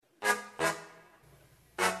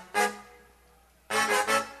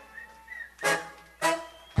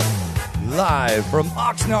live from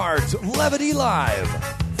Oxnard's Levity Live.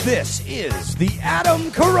 This is the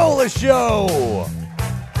Adam Carolla Show.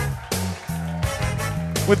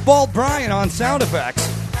 With Bald Bryan on sound effects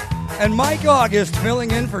and Mike August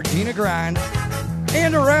filling in for Gina Grind,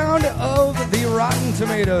 and a round of the Rotten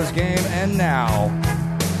Tomatoes game. And now,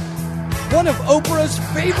 one of Oprah's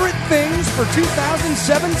favorite things for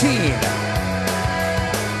 2017,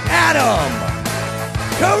 Adam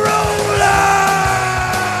Carolla!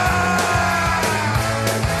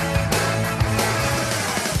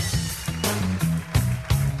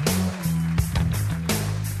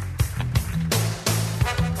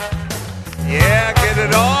 Yeah, get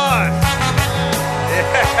it on.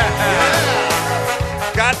 Yeah.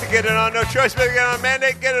 Got to get it on. No choice but to get on.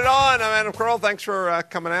 Mandate, get it on. I'm Adam Carolla. Thanks for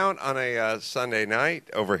coming out on a Sunday night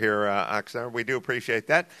over here, Oxnard. We do appreciate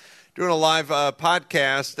that. Doing a live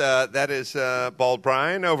podcast. That is Bald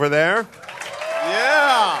Bryan over there.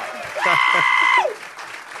 Yeah.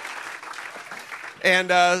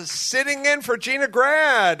 And sitting in for Gina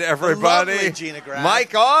Grad, everybody. The lovely Gina Grad.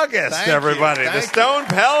 Mike August, Thank everybody. you. The Stone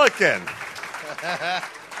Pelican.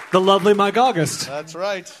 The lovely Mike August. That's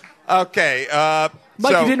right. Okay.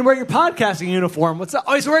 Mike, you didn't wear your podcasting uniform. What's up?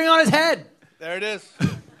 Oh, he's wearing it on his head. There it is.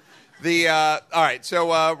 All right,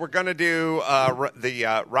 so we're going to do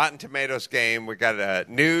the Rotten Tomatoes game. We got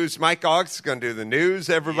news. Mike August is going to do the news,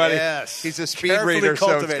 everybody. Yes. He's a speed Carefully reader,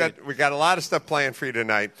 so we got a lot of stuff planned for you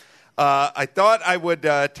tonight. I thought I would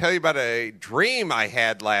tell you about a dream I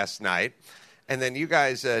had last night, and then you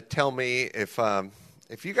guys tell me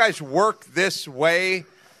if you guys work this way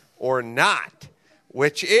or not,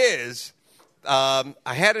 which is I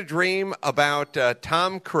had a dream about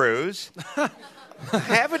Tom Cruise. I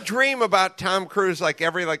have a dream about Tom Cruise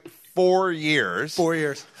every 4 years. 4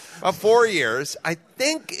 years. About 4 years. I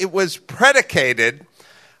think it was predicated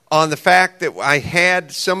on the fact that I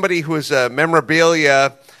had somebody who was a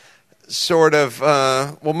memorabilia sort of,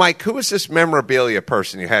 Mike, who was this memorabilia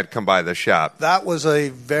person you had come by the shop? That was a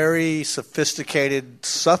very sophisticated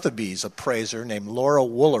Sotheby's appraiser named Laura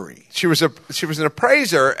Woolery. She was an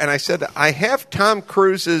appraiser, and I said, I have Tom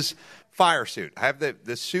Cruise's fire suit. I have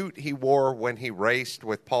the suit he wore when he raced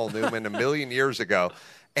with Paul Newman a million years ago,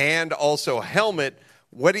 and also a helmet.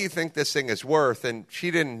 What do you think this thing is worth? And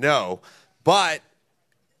she didn't know, but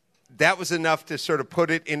that was enough to sort of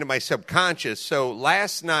put it into my subconscious. So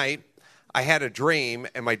last night, I had a dream,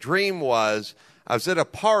 and my dream was I was at a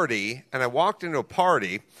party, and I walked into a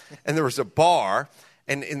party, and there was a bar,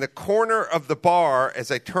 and in the corner of the bar, as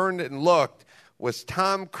I turned and looked, was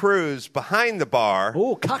Tom Cruise behind the bar.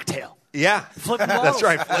 Oh, cocktail. Yeah. Flipping bottles. That's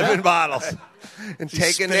right, flipping bottles and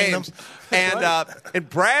taking names. And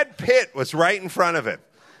Brad Pitt was right in front of him.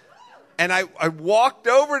 And I walked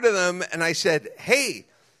over to them, and I said, hey,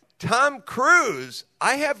 Tom Cruise,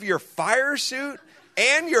 I have your fire suit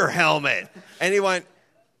and your helmet. And he went,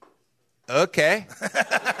 okay.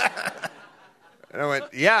 And I went,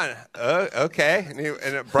 yeah, okay.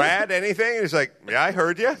 And Brad, anything? And he's like, yeah, I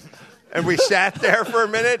heard you. And we sat there for a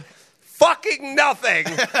minute, fucking nothing.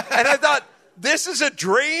 And I thought, this is a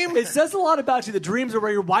dream? It says a lot about you. The dreams are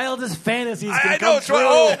where your wildest fantasies can I come know, it's true.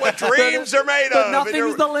 what dreams are made But of.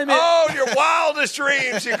 nothing's the limit. Oh, your wildest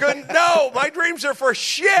dreams. You couldn't. No, my dreams are for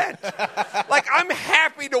shit. I'm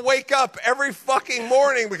happy to wake up every fucking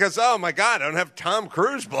morning because, oh my God, I don't have Tom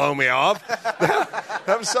Cruise blow me off.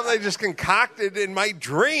 That was something I just concocted in my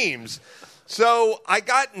dreams. So I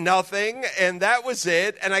got nothing, and that was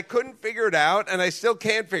it, and I couldn't figure it out, and I still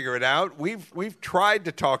can't figure it out. We've tried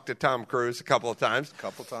to talk to Tom Cruise a couple of times.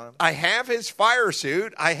 I have his fire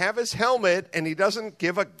suit, I have his helmet, and he doesn't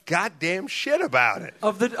give a goddamn shit about it.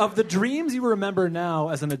 Of the dreams you remember now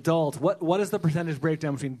as an adult, what is the percentage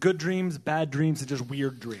breakdown between good dreams, bad dreams, and just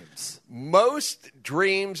weird dreams? Most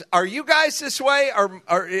dreams, are you guys this way? Are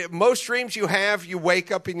most dreams you have, you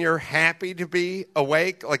wake up and you're happy to be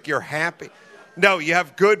awake, like you're happy? No, you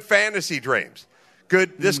have good fantasy dreams.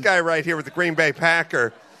 Good. This guy right here with the Green Bay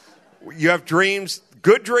Packer, you have dreams,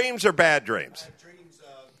 good dreams or bad dreams? Dreams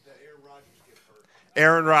that Aaron Rodgers gets hurt.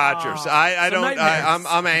 Aaron Rodgers. I don't. nightmares.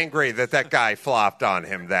 I'm angry that guy flopped on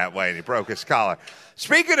him that way and he broke his collar.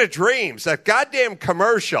 Speaking of dreams, that goddamn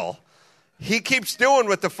commercial he keeps doing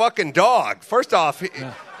with the fucking dog. First off, him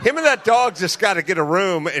and that dog just got to get a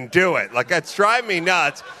room and do it. That's driving me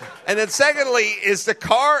nuts. And then secondly, is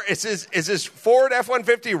his Ford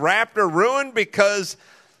F-150 Raptor ruined because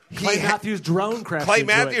Clay Matthews' drone crashed Clay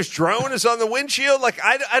into Matthews' it. drone is on the windshield?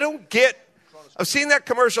 I don't get... I've seen that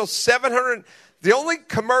commercial 700... The only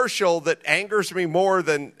commercial that angers me more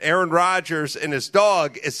than Aaron Rodgers and his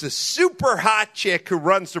dog is the super hot chick who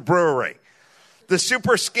runs the brewery. The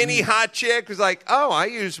super skinny hot chick was like, "Oh, I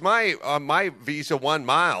use my Visa 1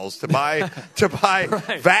 miles to buy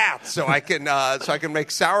vats so I can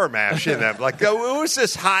make sour mash in them." Like, who is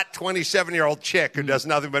this hot 27-year-old chick who does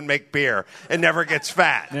nothing but make beer and never gets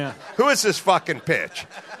fat? Yeah. Who is this fucking bitch?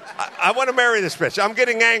 I want to marry this bitch. I'm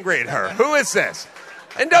getting angry at her. Who is this?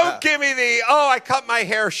 And don't give me the I cut my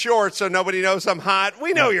hair short so nobody knows I'm hot.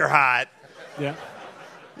 We know you're hot. Yeah.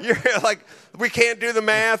 You're like, we can't do the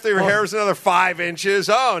math. Your hair's another 5 inches.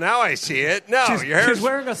 Oh, now I see it. No, your hair's... She's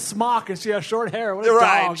wearing a smock and she has short hair. What a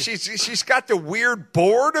right. dog. She's got the weird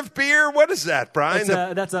board of beer. What is that, Brian?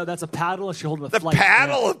 That's a paddle. And she holding the flight.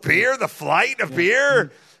 Paddle of beer, the flight of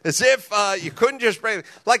beer. As if you couldn't just bring,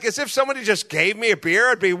 like as if somebody just gave me a beer,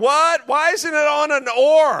 I'd be, what? Why isn't it on an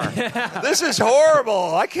oar? Yeah. This is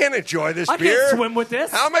horrible. I can't enjoy this beer. I can't swim with this.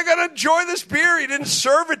 How am I going to enjoy this beer? You didn't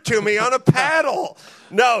serve it to me on a paddle.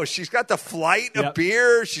 No, she's got the flight of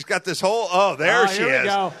beer. She's got this whole, there she is.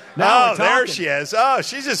 Go. Now there she is. Oh,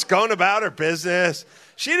 she's just going about her business.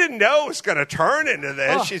 She didn't know it was going to turn into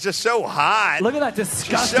this. Oh. She's just so hot. Look at that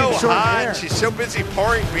disgusting She's so hot. Hair. She's so busy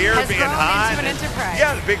pouring beer, Has being grown hot. into an enterprise.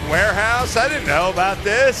 Yeah, the big warehouse. I didn't know about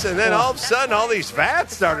this, and then all of a sudden, all these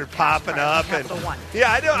vats started popping up. And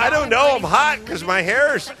yeah, I don't know I'm hot because my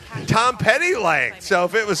hair's Tom Petty length. So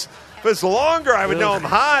if it was longer, I would know I'm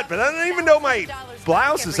hot. But I don't even know my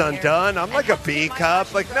blouse is undone. I'm like a B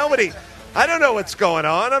cup. Like nobody. I don't know what's going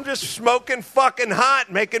on. I'm just smoking fucking hot,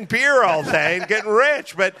 making beer all day and getting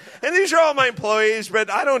rich. And these are all my employees, but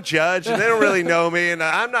I don't judge, and they don't really know me, and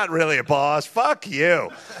I'm not really a boss. Fuck you.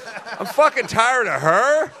 I'm fucking tired of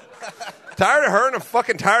her. And I'm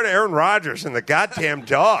fucking tired of Aaron Rodgers and the goddamn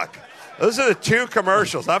dog. Those are the 2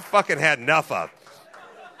 commercials I've fucking had enough of.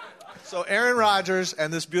 So Aaron Rodgers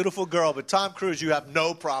and this beautiful girl, but Tom Cruise you have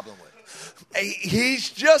no problem with. He's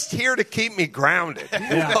just here to keep me grounded.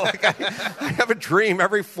 Yeah. You know, like I have a dream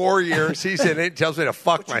every 4 years. He's in it. Tells me to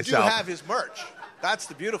fuck but myself. You do have his merch. That's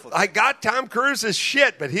the beautiful thing. I got Tom Cruise's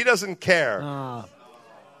shit, but he doesn't care.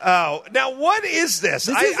 Oh, now what is this?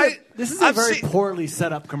 This is a very poorly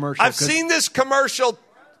set up commercial. I've seen this commercial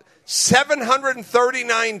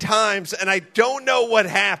 739 times, and I don't know what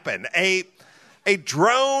happened. A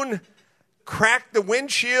drone cracked the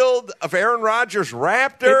windshield of Aaron Rodgers'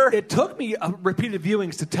 Raptor. It took me repeated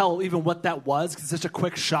viewings to tell even what that was because it's such a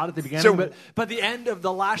quick shot at the beginning. But the end of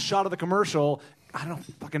the last shot of the commercial, I don't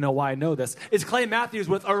fucking know why I know this. It's Clay Matthews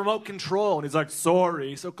with a remote control, and he's like,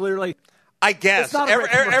 sorry. So clearly, I guess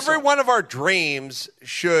every one of our dreams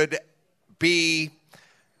should be,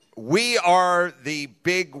 we are the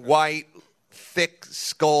big white,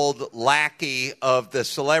 thick-skulled lackey of the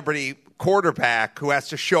celebrity quarterback who has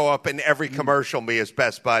to show up in every commercial, be his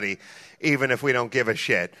best buddy, even if we don't give a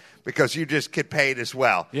shit, because you just get paid as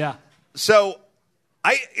well. Yeah. So,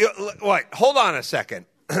 hold on a second.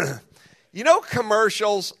 You know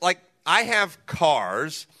commercials, like I have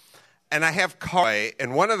cars, and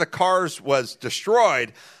and one of the cars was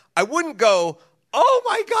destroyed. I wouldn't go, oh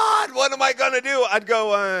my God, what am I going to do? I'd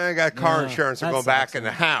go, I got car insurance, I'm going back in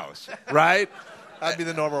the house, right? That'd be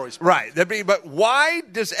the normal response. Right. But why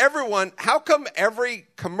does how come every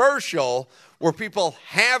commercial where people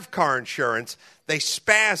have car insurance, they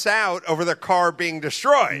spaz out over their car being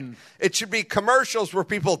destroyed? It should be commercials where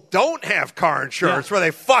people don't have car insurance, where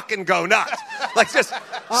they fucking go nuts. Like just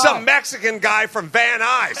some Mexican guy from Van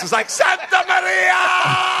Nuys is like, Santa Maria!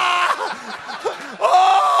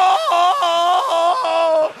 Oh!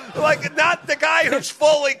 Like, not the guy who's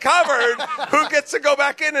fully covered who gets to go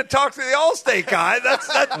back in and talk to the Allstate guy.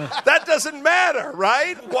 That doesn't matter,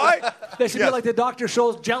 right? Why? They should be like the Dr.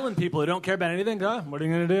 Scholl's gelling people who don't care about anything. What are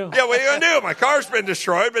you going to do? Yeah, what are you going to do? My car's been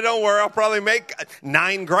destroyed, but don't worry, I'll probably make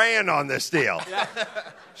 $9,000 on this deal. Yeah.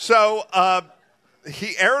 So,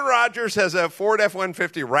 Aaron Rodgers has a Ford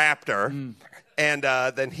F-150 Raptor, and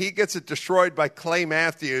then he gets it destroyed by Clay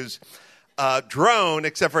Matthews' drone,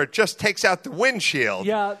 except for it just takes out the windshield.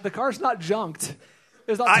 Yeah, the car's not junked.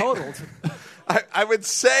 It's not totaled. I would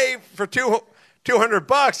say for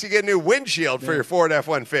 $200 you get a new windshield for your Ford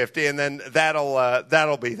F-150, and then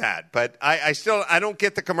that'll be that. But I don't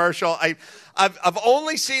get the commercial. I've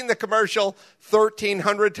only seen the commercial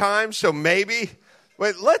 1,300 times, so maybe.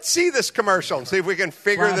 Wait, let's see this commercial and see if we can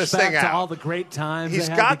figure this thing out. To all the great times he's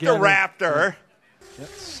got the Raptor. Yep.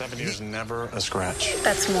 7 years, never a scratch.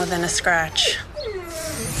 That's more than a scratch.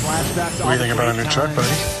 Flashback to what do you think about a new truck, buddy?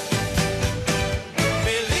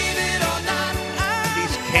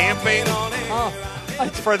 He's camping.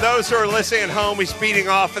 For those who are listening at home, he's speeding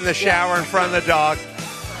off in the shower in front of the dog.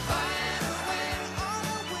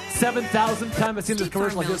 7,000 times I've seen this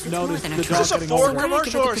commercial. I just noticed the dog. Is this a Ford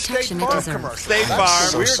commercial or a State Farm commercial? State Farm.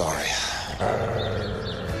 So sorry.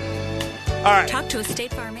 All right. Talk to a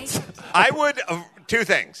State Farm agent. I would, two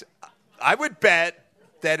things. I would bet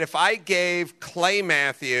that if I gave Clay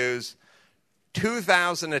Matthews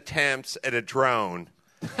 2,000 attempts at a drone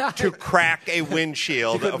to crack a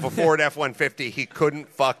windshield of a Ford F-150, he couldn't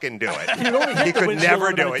fucking do it. He could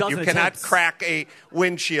never do it. You cannot crack a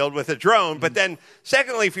windshield with a drone. But then,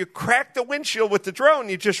 secondly, if you crack the windshield with the drone,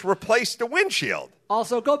 you just replace the windshield.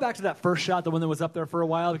 Also, go back to that first shot, the one that was up there for a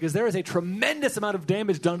while, because there is a tremendous amount of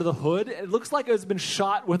damage done to the hood. It looks like it has been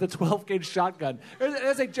shot with a 12-gauge shotgun.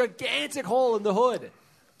 There's a gigantic hole in the hood.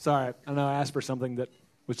 Sorry, I know I asked for something that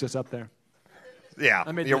was just up there. Yeah,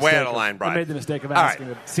 you're way out of line, Brian. I made the mistake of asking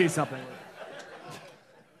to see something.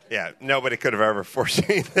 Yeah, nobody could have ever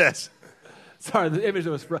foreseen this. Sorry, the image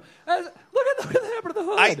that was... Look at the hammer of the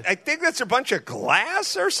hood. I think that's a bunch of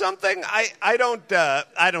glass or something. I don't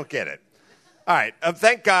get it. All right.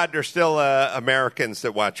 Thank God there's still Americans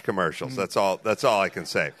that watch commercials. That's all I can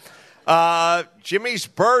say. Jimmy's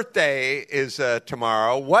birthday is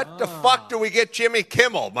tomorrow. What the fuck do we get Jimmy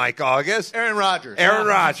Kimmel, Mike August? Aaron Rodgers. Aaron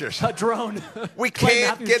Rodgers. A drone. We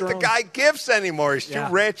can't get the guy gifts anymore. He's too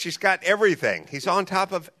rich. He's got everything. He's on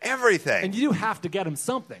top of everything. And you do have to get him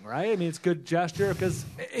something, right? I mean, it's a good gesture because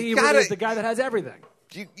he really is the guy that has everything.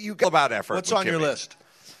 You go about effort. What's on Jimmy. your list?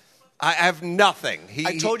 I have nothing.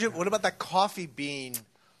 I told you, what about that coffee bean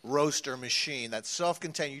roaster machine, that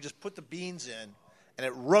self-contained? You just put the beans in, and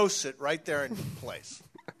it roasts it right there in place.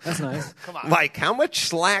 That's nice. Come on. Mike, how much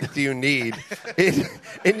slack do you need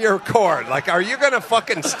in your cord? Like, are you going to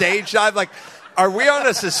fucking stage dive? Like, are we on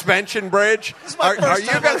a suspension bridge? This is my first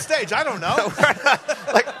time on stage. I don't know.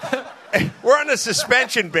 We're on a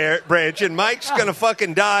suspension bridge, and Mike's going to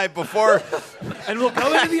fucking dive before... And we'll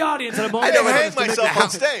go into the audience in a moment. I never hang myself on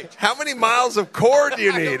stage. How many miles of cord do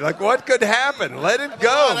you need? Like, what could happen? Let it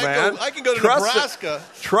go, man. I can go to Nebraska.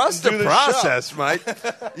 Trust the process, Mike.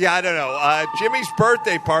 Yeah, I don't know. Jimmy's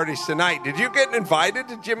birthday party's tonight. Did you get invited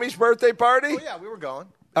to Jimmy's birthday party? Oh, yeah, we were going.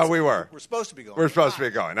 Oh, we were? We're supposed to be going. We're supposed to be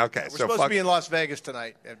going. Okay. We're supposed to be in Las Vegas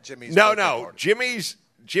tonight at Jimmy's No. birthday party.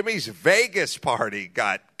 Jimmy's Vegas party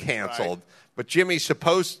got canceled, but Jimmy's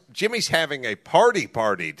having a party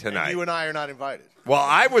tonight. And you and I are not invited. Well,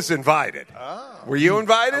 I was invited. Oh. Were you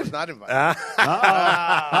invited? I was not invited.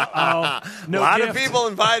 No a lot gift. of people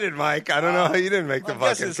invited, Mike. I don't know how you didn't make the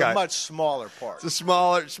fucking cut. It's a much smaller party. It's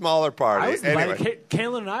a smaller party. I was invited. Anyway.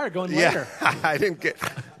 Kaylin and I are going later. I didn't get.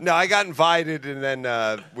 No, I got invited, and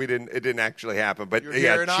then we didn't. It didn't actually happen. But You're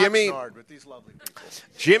here in Jimmy. Oxnard with these lovely people.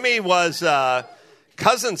 Jimmy was.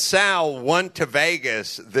 Cousin Sal went to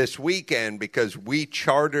Vegas this weekend because we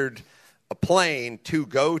chartered a plane to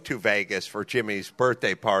go to Vegas for Jimmy's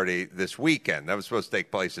birthday party this weekend. That was supposed to take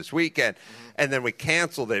place this weekend. And then we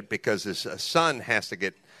canceled it because his son has to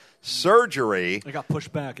get surgery. It got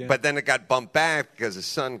pushed back, yeah. But then it got bumped back because his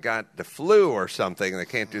son got the flu or something. They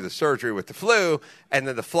can't do the surgery with the flu. And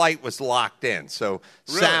then the flight was locked in. So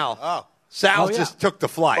Really? Sal just took the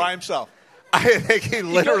flight. By himself. I think he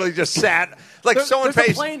literally just sat like someone there's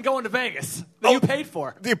pays. a plane going to Vegas that you paid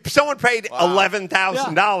for. Someone paid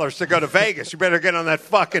 $11,000 to go to Vegas. You better get on that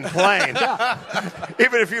fucking plane.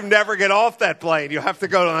 Even if you never get off that plane, you have to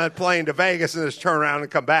go on that plane to Vegas and just turn around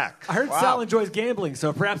and come back. I heard Sal enjoys gambling,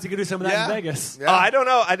 so perhaps he could do some of that in Vegas. Yeah. I don't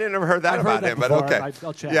know. I didn't ever heard that about him, before. but okay.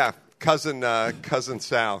 I'll check. Yeah, cousin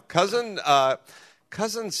Sal.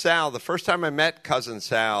 Cousin Sal, the first time I met Cousin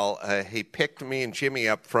Sal, he picked me and Jimmy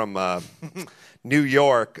up from New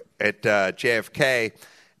York at JFK,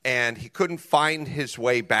 and he couldn't find his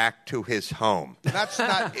way back to his home. That's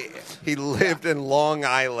not. He lived in Long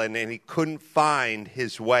Island, and he couldn't find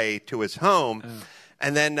his way to his home.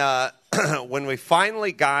 And then when we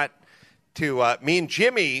finally got to me and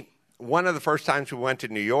Jimmy, one of the first times we went to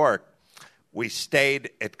New York, we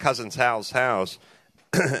stayed at Cousin Sal's house,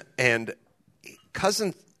 and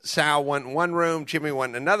Cousin Sal went in one room, Jimmy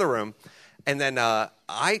went in another room, and then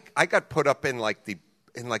I got put up in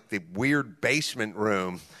the weird basement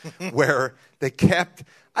room where they kept,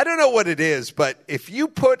 I don't know what it is, but if you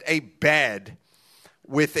put a bed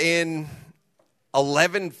within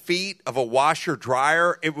 11 feet of a washer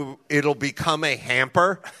dryer, it'll become a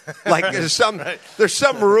hamper. Like there's some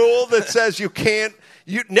rule that says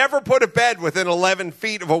you never put a bed within 11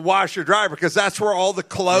 feet of a washer dryer because that's where all the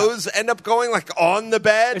clothes end up going, like on the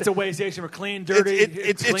bed. It's a way station for clean, dirty.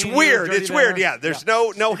 It's weird. It's weird. Yeah, there's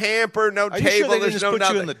no hamper, no Are table. You sure they didn't there's just no put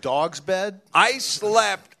nothing. you in the dog's bed? I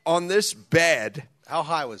slept on this bed. How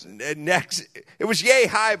high was it? It was yay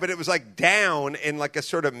high, but it was like down in like a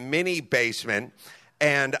sort of mini basement.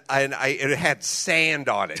 And it had sand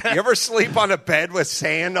on it. You ever sleep on a bed with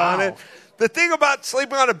sand on it? the thing about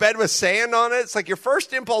sleeping on a bed with sand on it, it's like your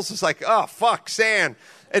first impulse is like, oh, fuck, sand.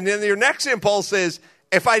 And then your next impulse is,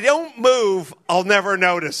 if I don't move, I'll never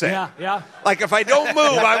notice it. Yeah. Like, if I don't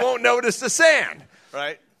move, I won't notice the sand.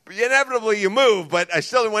 Right. Inevitably, you move, but I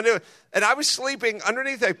still didn't want to do it. And I was sleeping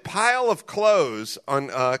underneath a pile of clothes on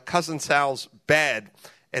Cousin Sal's bed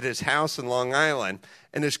at his house in Long Island.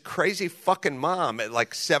 And his crazy fucking mom at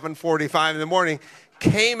like 7:45 in the morning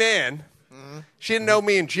came in. She didn't know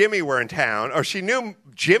me and Jimmy were in town, or she knew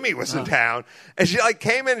Jimmy was in town, and she like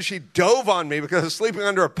came in and she dove on me because I was sleeping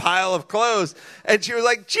under a pile of clothes, and she was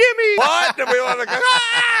like, "Jimmy, what?" And we were like,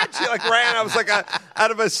 "Ah!" And she like ran. I was like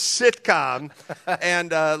out of a sitcom,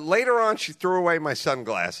 and later on she threw away my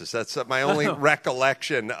sunglasses. That's my only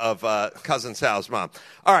recollection of Cousin Sal's mom.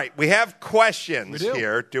 All right, we have questions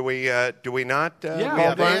here. Do we not? We Yeah,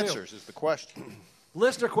 have we do. answers is the question.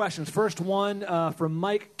 Listener questions. First one from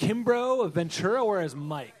Mike Kimbrough of Ventura. Where is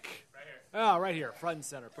Mike? Right here. Oh, right here. Front and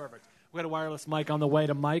center. Perfect. We got a wireless mic on the way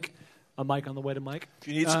to Mike. A mic on the way to Mike. If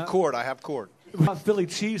you need some cord, I have cord. Philly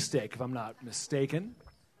cheesesteak, if I'm not mistaken.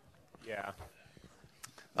 Yeah.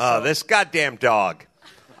 This goddamn dog.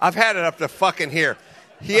 I've had it up to fucking here.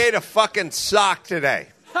 He ate a fucking sock today.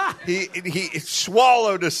 He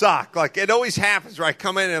swallowed a sock. Like, it always happens where I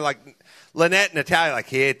come in and, like, Lynette and Natalia, like,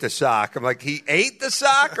 he ate the sock. I'm like, he ate the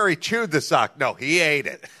sock or he chewed the sock? No, he ate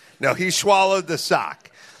it. No, he swallowed the sock.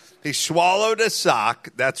 He swallowed a sock.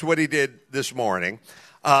 That's what he did this morning.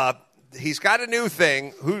 He's got a new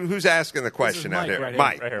thing. Who's asking the question out here? Right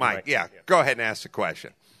Mike. Right here, Mike. Mike. Yeah. Go ahead and ask the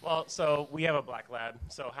question. Well, so we have a black lab.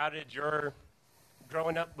 So how did your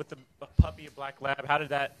growing up with a puppy, a black lab, how did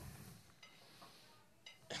that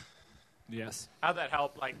Yes. how'd that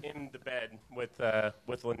help, like, in the bed with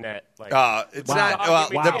Lynette? Like, It's Wow. not. Well,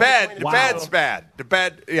 Wow. the bed. Wow. Bed's bad. The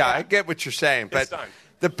bed. Yeah, I get what you're saying, but done.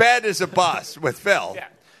 the bed is a bust with Phil. Yeah.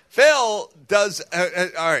 Phil does.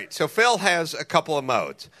 All right. So Phil has a couple of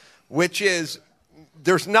modes, which is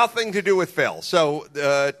there's nothing to do with Phil. So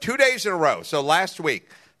 2 days in a row. So last week,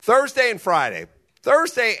 Thursday and Friday.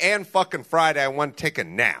 Thursday and fucking Friday, I want to take a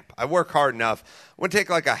nap. I work hard enough. I want to take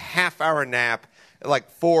like a half-hour nap at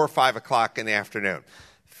like 4 or 5 o'clock in the afternoon.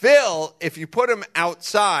 Phil, if you put him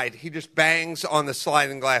outside, he just bangs on the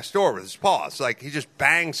sliding glass door with his paws. Like, he just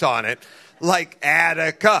bangs on it like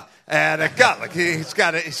Attica. Like, he's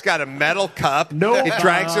got a metal cup. No. He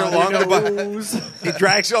drags it along the bar. He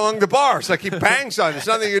drags it along the bars. Like, he bangs on it. There's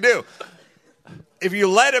nothing you do. If you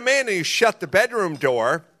let him in and you shut the bedroom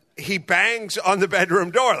door, he bangs on the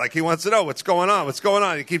bedroom door. Like, he wants to know what's going on. What's going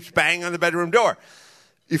on? He keeps banging on the bedroom door.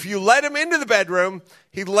 If you let him into the bedroom,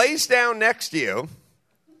 he lays down next to you,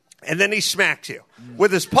 and then he smacks you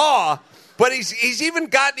with his paw. But he's even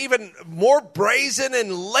gotten even more brazen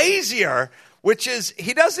and lazier, which is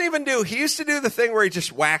he doesn't even do. He used to do the thing where he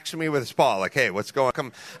just whacks me with his paw, like, "Hey, what's going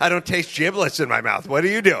on? I don't taste giblets in my mouth. What are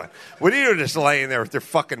you doing? What are you doing just laying there with your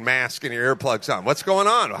fucking mask and your earplugs on? What's going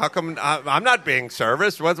on? How come I'm not being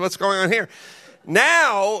serviced? What's going on here?"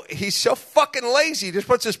 Now he's so fucking lazy. He just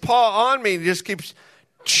puts his paw on me and he just keeps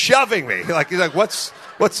shoving me. Like, he's like, what's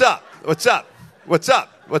up? What's up? What's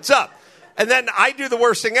up? What's up? And then I do the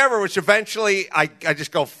worst thing ever, which eventually I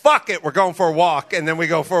just go, fuck it, we're going for a walk, and then we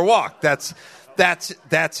go for a walk. That's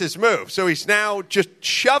his move. So he's now just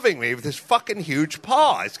shoving me with his fucking huge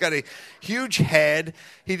paw. He's got a huge head.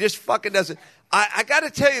 He just fucking does it. I got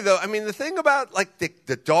to tell you, though, I mean, the thing about, like,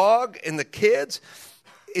 the dog and the kids,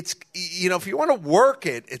 it's, you know, if you want to work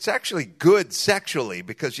it, it's actually good sexually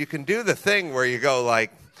because you can do the thing where you go like,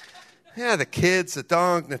 yeah, the kids, the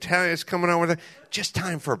dog, Natalia's coming on with it. Just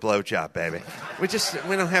time for a blowjob, baby. We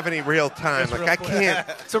don't have any real time. Like, I can't.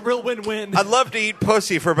 It's a real win-win. I'd love to eat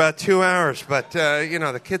pussy for about 2 hours, but, you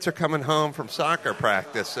know, the kids are coming home from soccer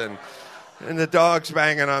practice and the dog's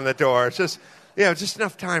banging on the door. It's just, you know, just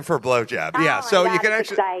enough time for a blowjob. Oh, Yeah, so my you God, can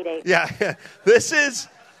it's actually. exciting. Yeah.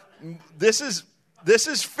 This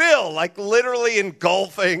is Phil, like, literally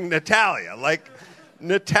engulfing Natalia. Like,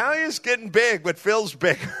 Natalia's getting big, but Phil's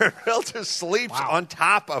bigger. Phil just sleeps on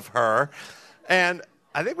top of her. And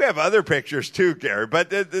I think we have other pictures too, Gary. But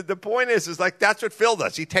the point is like, that's what Phil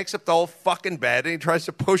does. He takes up the whole fucking bed and he tries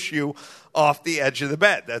to push you off the edge of the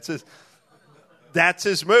bed. That's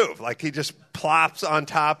his move. Like, he just plops on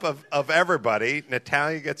top of everybody.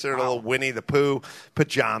 Natalia gets her little Winnie the Pooh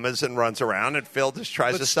pajamas and runs around, and Phil just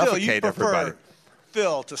tries to suffocate everybody.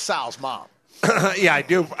 Phil to Sal's mom. Yeah, I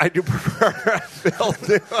do prefer Phil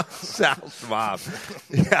to Sal's mom.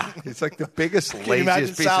 Yeah, he's like the biggest, Can you imagine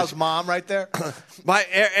laziest piece Sal's of... mom right there?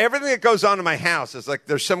 Everything that goes on in my house is like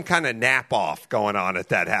there's some kind of nap-off going on at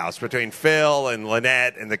that house between Phil and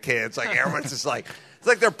Lynette and the kids. Like, everyone's just like, It's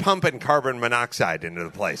like they're pumping carbon monoxide into the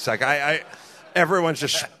place. Like everyone's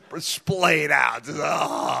just splayed out.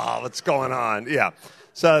 Oh, what's going on? Yeah.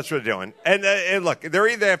 So that's what they're doing. And look,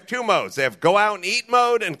 they have two modes. They have go out and eat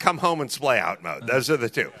mode and come home and splay out mode. Those are the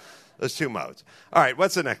two. Those two modes. All right,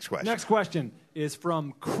 what's the next question? Next question is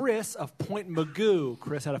from Chris of Point Magoo.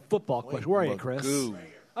 Chris had a football question. Where are you, Chris?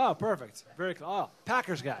 Oh, perfect. Very cool. Oh,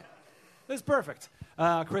 Packers guy. This is perfect.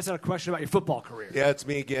 Chris had a question about your football career. Yeah, it's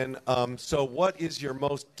me again. So what is your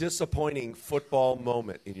most disappointing football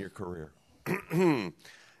moment in your career?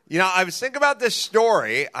 I was thinking about this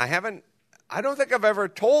story. I don't think I've ever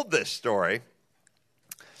told this story,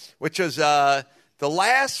 which was the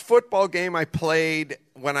last football game I played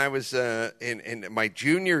when I was in my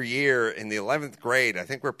junior year in the 11th grade. I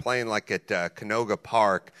think we were playing like at Canoga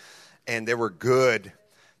Park, and they were good.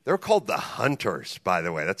 They were called the Hunters, by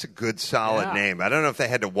the way. That's a good, solid name. I don't know if they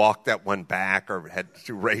had to walk that one back or had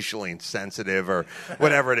too racially insensitive or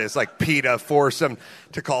whatever it is, like PETA forced them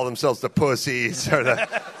to call themselves the Pussies or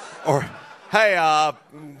hey,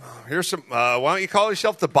 here's some. Why don't you call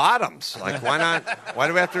yourself the Bottoms? Like, why not? Why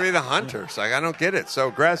do we have to be the Hunters? Like, I don't get it. So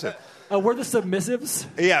aggressive. We're the Submissives?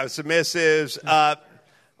 Yeah, Submissives.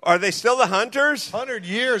 Are they still the Hunters? 100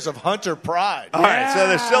 years of hunter pride. All right, so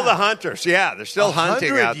they're still the Hunters. Yeah, they're still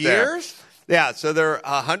hunting out there. 100 years? Yeah, so they're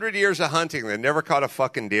 100 years of hunting. They never caught a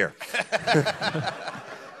fucking deer.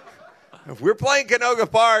 We're playing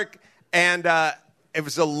Canoga Park, and it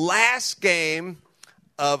was the last game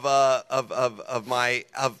of my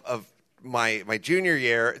junior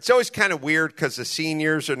year. It's always kind of weird because the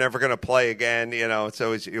seniors are never going to play again. It's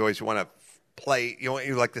always you always want to play.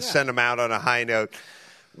 You like to send them out on a high note.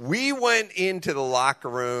 We went into the locker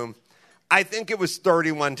room. I think it was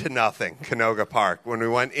 31-0, Canoga Park, when we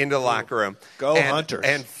went into the locker room. Go Hunters.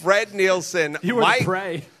 And Fred Nielsen, you were the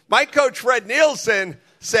prey. My coach, Fred Nielsen,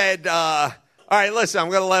 said, all right, listen, I'm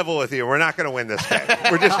going to level with you. We're not going to win this game.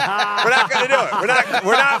 We're not going to do it.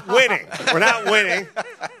 We're not winning. We're not winning.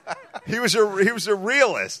 He was a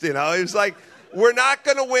realist, He was like, we're not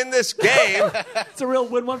going to win this game. It's a real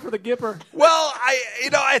win-one for the Gipper. Well,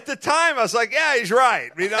 at the time, I was like, yeah, he's right.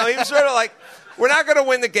 He was sort of like, we're not going to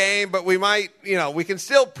win the game, but we might, we can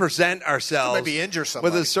still present ourselves maybe injure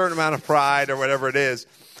somebody with a certain amount of pride or whatever it is.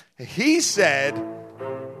 He said,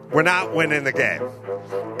 we're not winning the game.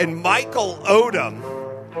 And Michael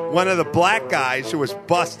Odom, one of the black guys who was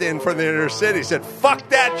bussed in from the inner city, said, fuck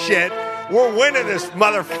that shit. We're winning this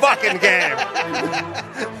motherfucking game.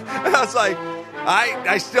 And I was like,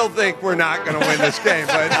 I still think we're not going to win this game,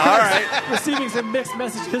 but all right. Receiving some mixed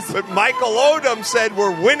messages. But Michael Odom said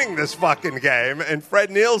we're winning this fucking game, and Fred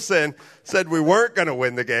Nielsen said we weren't going to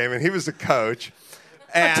win the game, and he was the coach.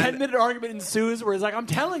 And a 10-minute argument ensues where he's like, I'm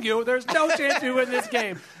telling you, there's no chance we win this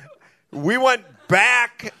game. We went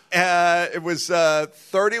back. It was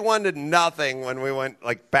 31-0 when we went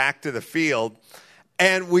back to the field.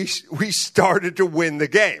 And we started to win the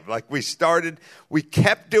game. We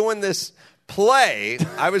kept doing this play.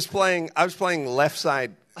 I was playing left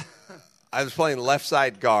side. I was playing left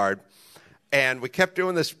side guard, and we kept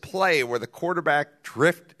doing this play where the quarterback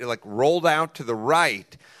rolled out to the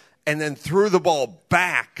right, and then threw the ball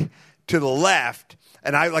back to the left.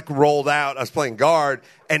 And I rolled out. I was playing guard,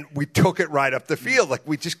 and we took it right up the field.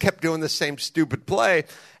 We just kept doing the same stupid play.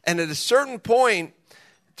 And at a certain point,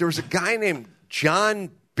 there was a guy named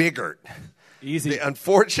John Biggert. Easy.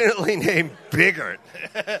 Unfortunately named Biggert.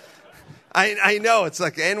 I know, it's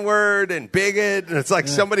like N-word and bigot, and it's like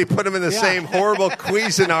somebody put him in the same horrible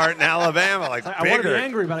Cuisinart in Alabama, I want to be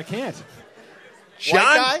angry, but I can't.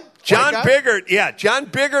 John Biggert, John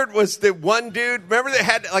Biggert was the one dude. Remember they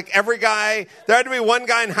had every guy, there had to be one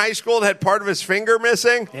guy in high school that had part of his finger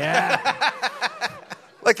missing? Yeah.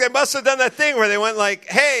 They must have done that thing where they went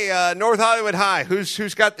hey, North Hollywood High, who's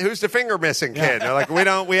the finger missing kid? They're like,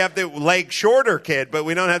 we have the leg shorter kid, but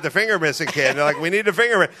we don't have the finger missing kid. They're like, we need the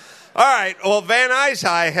finger. All right, well, Van Nuys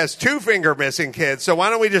High has 2 finger missing kids, so why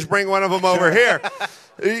don't we just bring one of them over here?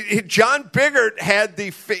 John Biggert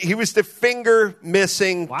he was the finger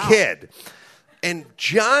missing kid. And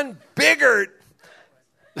John Biggert,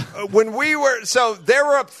 when they were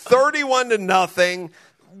up 31-0.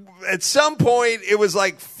 At some point, it was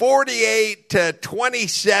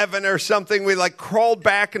 48-27 or something. We crawled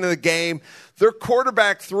back into the game. Their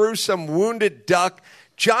quarterback threw some wounded duck.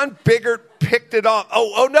 John Biggert picked it off.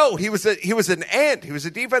 Oh no, he was an end. He was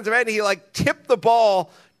a defensive end. He tipped the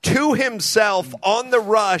ball to himself on the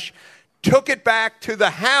rush, took it back to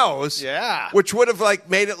the house, which would have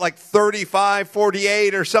made it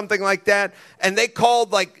 35-48 or something like that. And they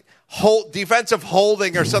called defensive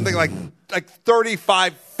holding or something like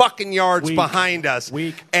 35 fucking yards Weak. behind us.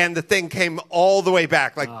 Weak. And the thing came all the way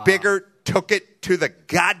back. Like, Biggert took it to the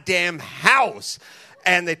goddamn house.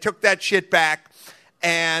 And they took that shit back.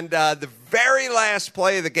 And the very last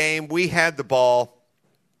play of the game, we had the ball.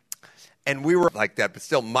 And we were like that, but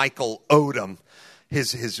still Michael Odom.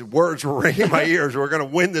 His words were ringing in my ears. We're going to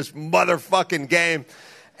win this motherfucking game.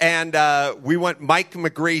 And we went. Mike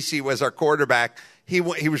McGreasy was our quarterback. He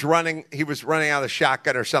was running out of the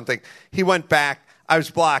shotgun or something. He went back. I was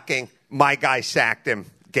blocking. My guy sacked him.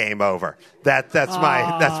 Game over. That's my.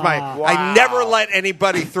 Wow. I never let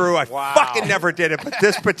anybody through. I fucking never did it. But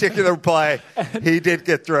this particular play, he did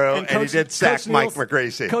get through, and he did sack Mike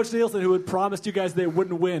McGreasy. Coach Nielsen, who had promised you guys they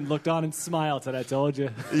wouldn't win, looked on and smiled. Said, "I told you."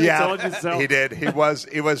 Yeah, I told you so. he did. He was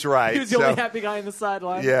right. He was the only happy guy in the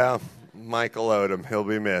sideline. Yeah. Michael Odom, he'll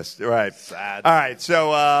be missed. Right. Sad. All right,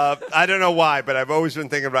 so I don't know why, but I've always been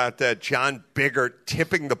thinking about John Biggert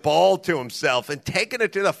tipping the ball to himself and taking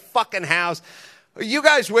it to the fucking house. Are you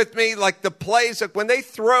guys with me? Like the plays, like when they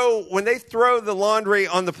throw the laundry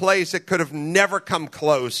on the plays that could have never come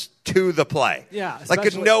close to the play. Yeah, like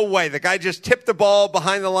in no way. The guy just tipped the ball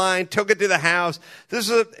behind the line, took it to the house.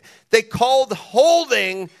 They called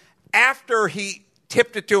holding after he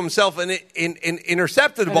tipped it to himself and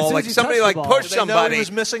intercepted the ball. Like somebody like pushed Did they know somebody. he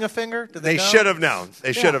was missing a finger? Did They know? should have known.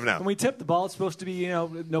 They should have known. When we tip the ball, it's supposed to be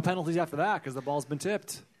no penalties after that because the ball's been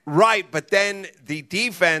tipped. Right, but then the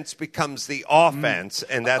defense becomes the offense,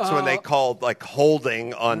 and that's when they called like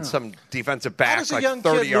holding on some defensive back, How does a like young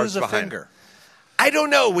 30 kid yards lose a behind. finger? I don't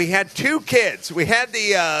know. We had two kids. We had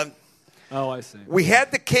the. I see. We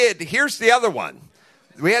had the kid. Here's the other one.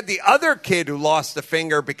 We had the other kid who lost a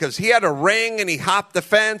finger because he had a ring and he hopped the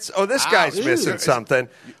fence. Oh, this guy's missing something.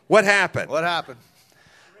 What happened? What happened?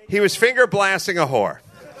 He was finger blasting a whore.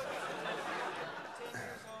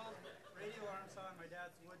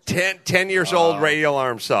 10 years old radial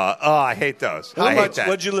arm saw. Oh, I hate those. I hate that.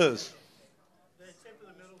 What'd you lose?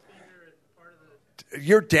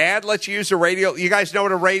 Your dad lets you use a radial. You guys know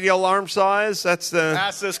what a radial arm saw is? That's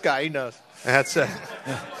Ask this guy. He knows. That's a.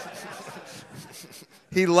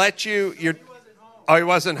 He let you. Oh, he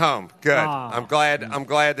wasn't home. Good. I'm glad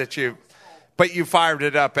that you. But you fired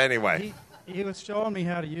it up anyway. He was showing me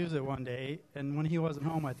how to use it one day, and when he wasn't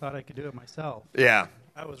home, I thought I could do it myself. Yeah.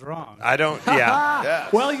 I was wrong. I don't. Yeah.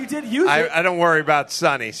 Well, you did use it. I don't worry about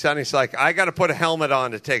Sonny. Sonny's like, I got to put a helmet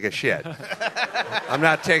on to take a shit. I'm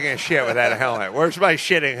not taking a shit without a helmet. Where's my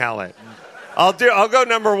shitting helmet? I'll go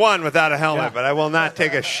number one without a helmet, but I will not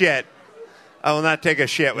take a shit. I will not take a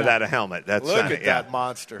shit without a helmet. That's Look Sonny. at that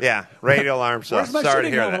monster. Yeah, radial arm saw. Where's my Sorry to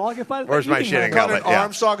shitting hear helmet? that. I'll get by Where's my eating shitting helmet. helmet? An Yeah.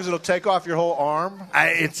 arm saw because it'll take off your whole arm.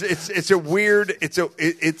 It's a weird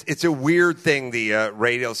thing. The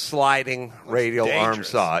radial sliding radial arm dangerous.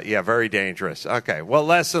 saw. Yeah, very dangerous. Okay, well,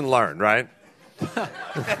 lesson learned, right?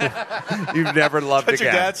 You've never loved That's a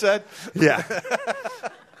what your guy. dad said. Yeah.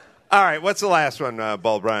 All right, what's the last one,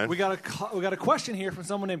 Bald Bryan? We got a question here from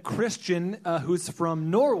someone named Christian, who's from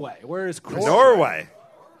Norway. Where is Christian? Norway.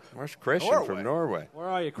 Where's Christian from Norway? Where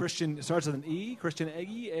are you? Christian it starts with an E. Christian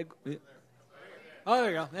Eggy. Oh,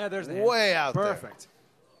 there you go. Yeah, there's the hand. Way out there. Perfect.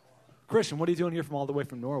 Christian, what are you doing here from all the way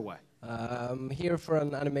from Norway? Here for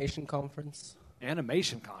an animation conference.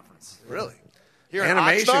 Animation conference. Really? Here in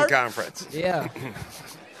Animation Oxnard? conference. Yeah.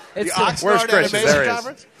 The It's Oxnard Where's Christian? Animation There he is.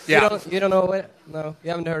 Conference? Yeah. You don't know it? No, you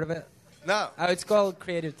haven't heard of it? No. It's called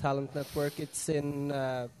Creative Talent Network. It's in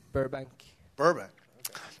Burbank. Burbank.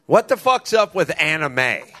 What the fuck's up with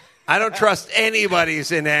anime? I don't trust anybody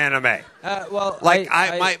who's in anime. Well, Like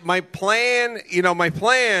my plan,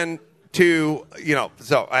 to,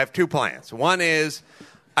 so I have two plans. One is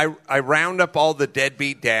I round up all the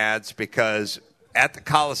deadbeat dads because at the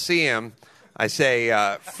Coliseum I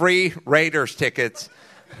say free Raiders tickets.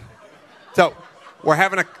 So we're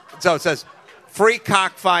having so it says free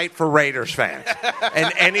cockfight for Raiders fans.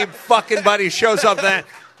 And any fucking buddy shows up that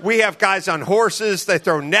we have guys on horses, they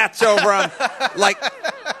throw nets over them like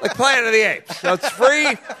Planet of the Apes. So it's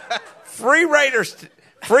free Raiders,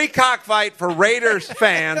 free cockfight for Raiders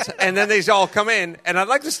fans, and then these all come in. And I'd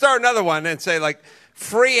like to start another one and say, like,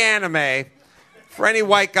 free anime for any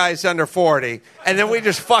white guys under 40, and then we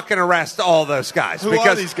just fucking arrest all those guys. Who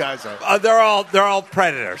are these guys? They're all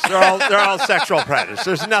predators. They're all sexual predators.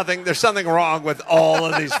 There's something wrong with all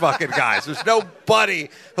of these fucking guys. There's nobody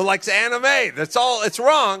who likes anime. It's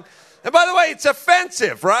wrong. And by the way, it's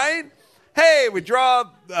offensive, right? Hey, we draw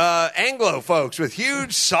Anglo folks with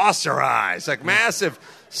huge saucer eyes, like massive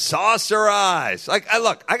saucer eyes. Like,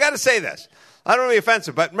 look, I got to say this. I don't want to be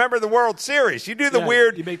offensive, but remember the World Series. You do the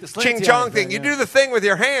weird you make the ching slanty chong eyes thing. then, You yeah. do the thing with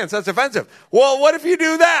your hands. That's offensive. Well, what if you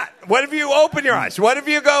do that? What if you open your eyes? What if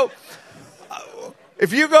you go,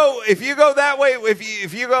 If you go that way,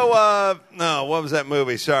 if you go, no, what was that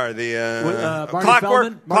movie? Sorry, the Clockwork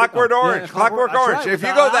Orange. Clockwork Orange. Right, if you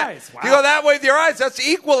go that, if you go that way with your eyes, that's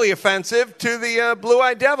equally offensive to the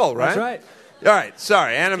Blue-Eyed Devil, right? That's right. All right,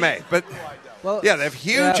 sorry, anime, but Well, yeah, they have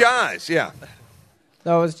huge eyes. Yeah,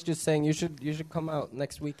 No, I was just saying you should come out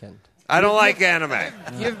next weekend. I don't like anime.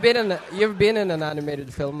 You've been in an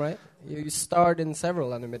animated film, right? You starred in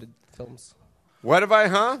several animated films. What have I?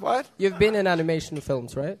 What? You've been in animation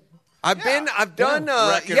films, right? I've done.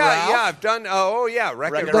 Wreck-It Yeah, Ralph. I've done. Wreck-It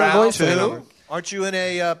Wreck-It Ralph. Ralph Voiceover. 2. Aren't you in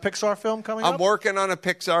a Pixar film coming I'm up? working on a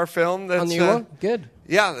Pixar film. That's A new one? Good.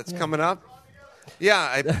 Yeah, that's coming up.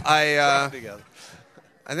 Yeah,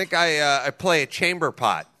 I think I play a chamber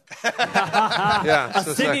pot. Yeah, A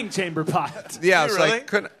so it's singing like, chamber pot. yeah, it's really? like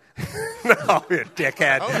couldn't. No, you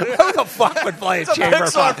dickhead. Who the fuck would play a chamber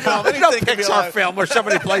Pixar pot? film. There's no Anything could be Pixar like- film where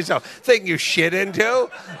somebody plays a thing you shit into.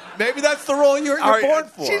 Maybe that's the role you're born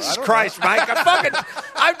for. Jesus I don't Christ, know. Mike!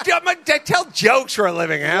 I tell jokes for a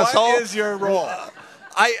living, asshole. What is your role?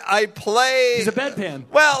 I play. He's a bedpan.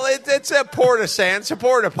 Well, it's a porta sans, a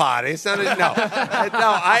porta potty. It's not a, no.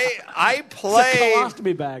 I play. It's a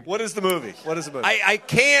colostomy bag. What is the movie? I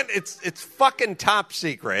can't. It's fucking top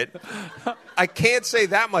secret. I can't say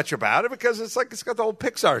that much about it because it's got the whole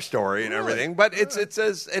Pixar story and everything. But it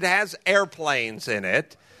has airplanes in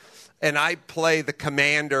it, and I play the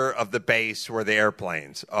commander of the base where the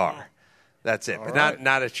airplanes are. That's it, but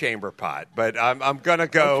not a chamber pot. But I'm gonna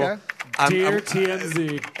go. Okay. Dear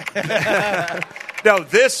TMZ. No,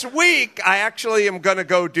 this week I actually am gonna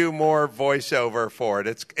go do more voiceover for it.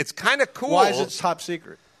 It's kind of cool. Why is it top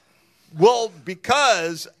secret? Well,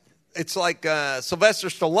 because it's like Sylvester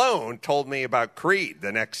Stallone told me about Creed,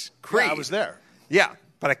 the next Creed. Yeah, I was there. Yeah,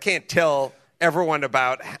 but I can't tell everyone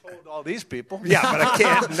about. Told all these people. Yeah, but I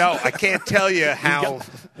can't. No, I can't tell you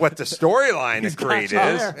what the storyline of Creed is.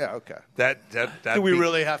 Yeah, okay. That Do we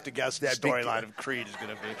really have to guess the storyline of Creed is going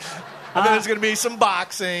to be? I mean, there's going to be some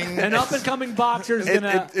boxing. An up and coming boxer is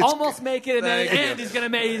gonna it's- almost make it, and then Thank you. and he's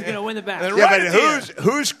gonna win the match. And Yeah, right but at the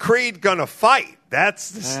who's Creed gonna fight?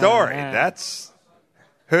 That's the story. yeah. That's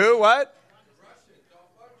who? What?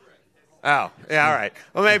 Oh, yeah. All right.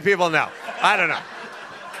 Well, maybe people know. I don't know.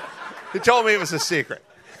 He told me it was a secret.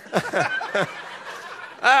 All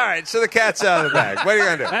right, so the cat's out of the bag. What are you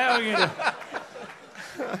going to do? What are you gonna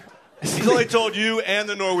do? He's only told you and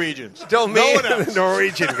the Norwegians. Told No me one and else. the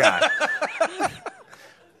Norwegian guy.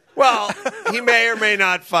 Well, he may or may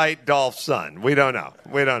not fight Dolph's son. We don't know.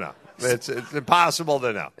 It's impossible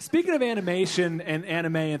to know. Speaking of animation and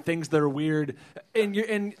anime and things that are weird, and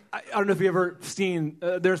I don't know if you've ever seen,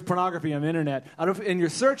 there's pornography on the internet. I don't know and you're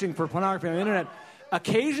searching for pornography on the internet.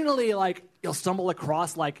 Occasionally, like, you'll stumble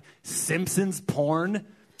across, like, Simpsons porn.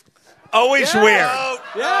 Always weird.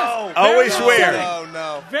 Yes. Always Very weird. upsetting. Oh,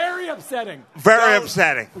 no. Very upsetting. Very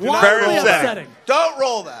upsetting. Wildly Very upsetting. Don't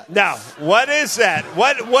roll that. Now, what is that?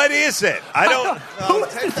 What is it? I don't. No,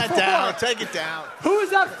 take that down. Take it down. Who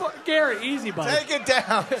is that? Gary, easy, buddy. Take it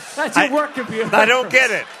down. That's your work computer. I don't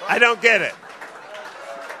get it. I don't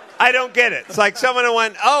get it. It's like someone who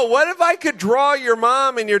went, "Oh, what if I could draw your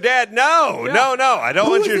mom and your dad?" No. I don't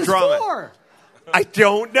want you to draw Who me. is this for? I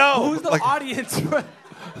don't know. Who's the audience?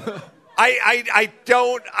 I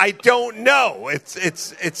don't know.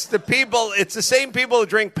 It's the people. It's the same people who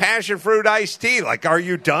drink passion fruit iced tea. Like, are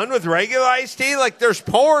you done with regular iced tea? Like, there's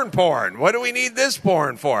porn. What do we need this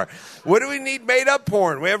porn for? What do we need made up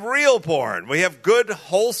porn? We have real porn. We have good,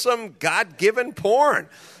 wholesome, God-given porn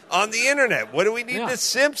on the internet. What do we need The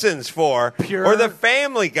Simpsons for? Pure. Or the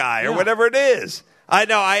Family Guy or whatever it is. I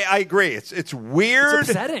know. I agree. It's weird. It's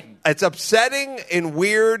upsetting. It's upsetting and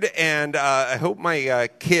weird, and I hope my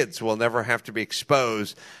kids will never have to be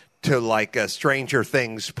exposed to like Stranger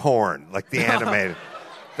Things porn, like the animated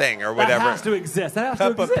thing or whatever. That has to exist. That has to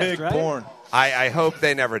Peppa exist, Pig right? porn. I hope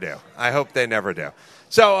they never do.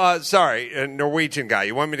 So, sorry, Norwegian guy.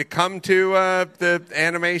 You want me to come to the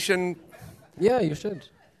animation? Yeah, you should.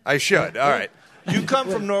 I should. All right. You come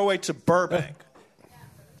from Norway to Burbank.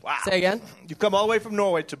 Wow. Say again? You come all the way from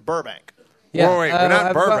Norway to Burbank. Yeah, wait, we're not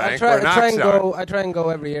in Burbank, we're in Oxnard. I try and go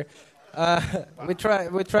every year. We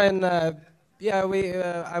try and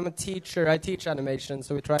I'm a teacher. I teach animation,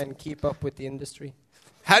 so we try and keep up with the industry.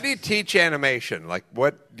 How do you teach animation? Like,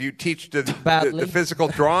 what do you teach the Badly. physical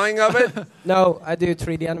drawing of it? No, I do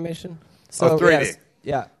 3D animation. So 3D. yes,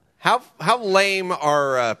 yeah. How lame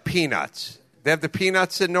are Peanuts? They have the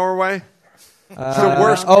Peanuts in Norway. It's the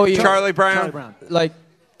worst. Charlie Brown. Charlie Brown. Like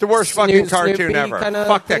The worst fucking cartoon Snoopy ever. kinda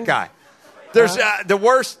Fuck thing? that guy. There's the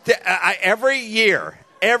worst.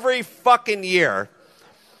 Every fucking year.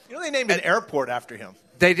 You know they named an airport after him.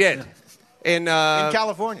 They did. In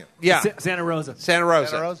California. Yeah. Santa Rosa. Santa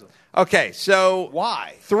Rosa. Okay, so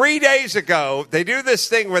why? 3 days ago, they do this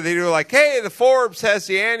thing where they do like, hey, the Forbes has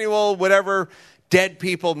the annual whatever dead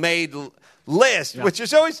people made list, which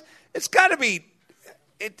is always, it's got to be,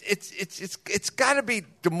 it's got to be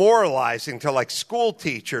demoralizing to like school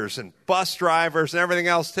teachers and bus drivers and everything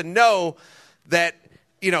else to know that,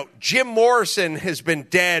 Jim Morrison has been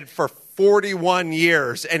dead for 41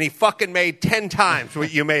 years, and he fucking made 10 times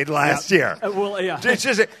what you made last year. It's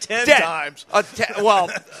just 10 dead. times.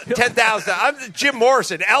 10,000. Jim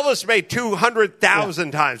Morrison. Elvis made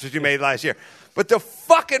 200,000 times what you made last year. But the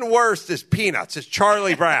fucking worst is Peanuts. It's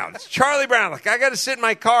Charlie Brown. It's Charlie Brown. Like, I got to sit in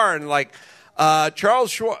my car and like,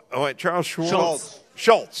 Charles Schultz. Charles Schultz.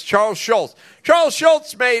 Charles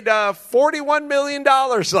Schultz made $41 million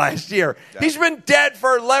last year. He's been dead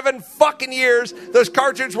for 11 fucking years. Those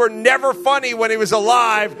cartoons were never funny when he was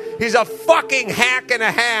alive. He's a fucking hack and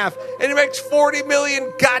a half, and he makes $40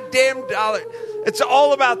 million goddamn dollars. It's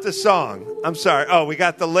all about the song. I'm sorry. Oh, we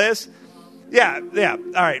got the list? Yeah. All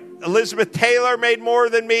right. Elizabeth Taylor made more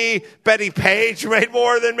than me. Betty Page made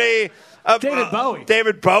more than me.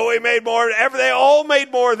 David Bowie made more. They all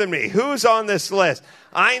made more than me. Who's on this list?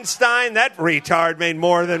 Einstein, that retard, made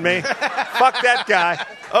more than me. Fuck that guy.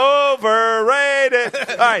 Overrated.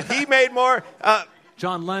 All right, he made more.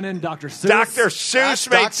 John Lennon, Dr. Seuss. Dr. Seuss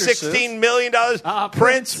made $16 million.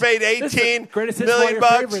 Prince made $18 million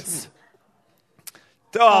bucks.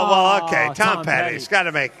 Oh, well, okay. Tom Petty's got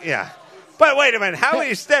to make, But wait a minute. How are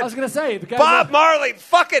you still? I was going to say. Bob Marley,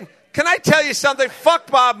 fucking... Can I tell you something? Fuck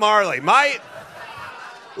Bob Marley.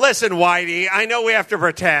 Listen, Whitey, I know we have to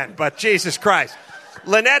pretend, but Jesus Christ.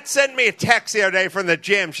 Lynette sent me a text the other day from the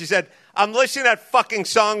gym. She said, I'm listening to that fucking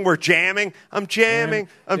song we're jamming. I'm jamming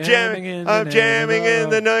in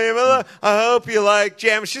the name of love. I hope you like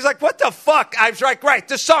jamming. She's like, what the fuck? I was like, right,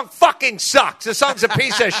 this song fucking sucks. This song's a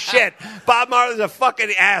piece of shit. Bob Marley's a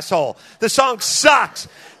fucking asshole. The song sucks.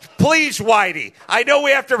 Please, Whitey. I know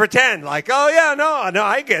we have to pretend. Like, oh, yeah, no,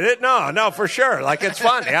 I get it. No, for sure. Like, it's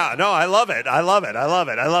fun. Yeah, no, I love it.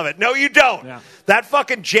 No, you don't. Yeah. That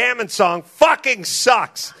fucking jamming song fucking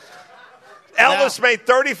sucks. Elvis made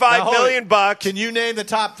 $35 million bucks. Can you name the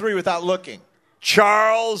top three without looking?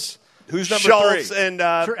 Charles. Who's number Schultz three? And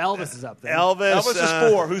sure, Elvis is up there. Elvis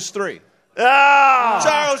is 4. Who's 3?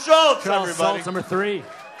 Charles Schultz, everybody. Schultz, number 3.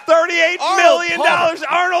 $38 million.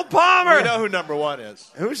 Arnold Palmer. We know who number 1 is.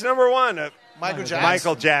 Who's number 1? Michael Jackson.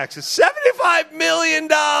 Michael Jackson. $75 million.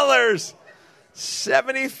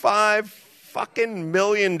 $75 fucking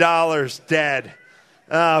million dead.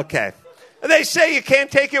 Okay. They say you can't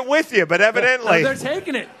take it with you, but evidently they're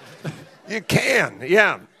taking it. You can.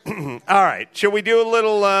 Yeah. All right. Should we do a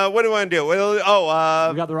little? What do we want to do? We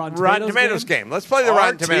got the Rotten Tomatoes game. Let's play the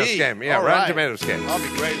Rotten Tomatoes game. Yeah, Rotten Tomatoes game. I'll be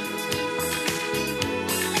great at this.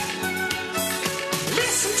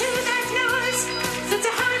 Listen to that noise. It's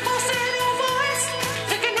a high falsetto voice.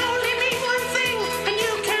 It can only mean one thing, and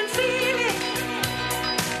you can feel it.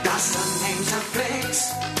 Got some names of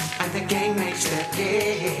flicks, and the game makes their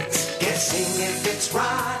picks. Guessing if it's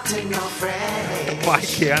rotten or fresh. Why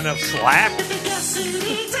can't I slap? If you guess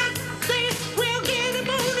it exactly, we'll get a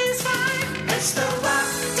bonus 5. It's the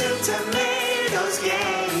Rotten Tomatoes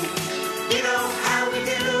game. You know how we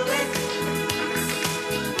do it.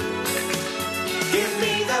 Give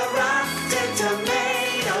me the Rotten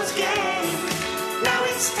Tomatoes game. Now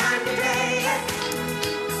it's time to play it.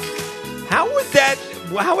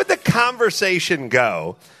 How would the conversation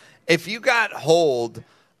go if you got hold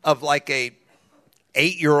of like a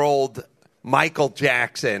 8-year-old Michael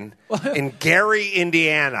Jackson in Gary,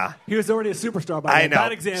 Indiana? He was already a superstar by then.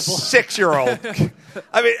 Bad example. 6-year-old.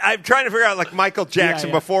 I mean, I'm trying to figure out like Michael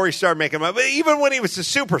Jackson before he started making money. But even when he was a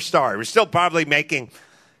superstar, he was still probably making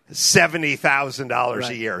 $70,000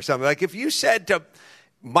 a year or something. Like if you said to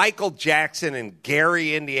Michael Jackson in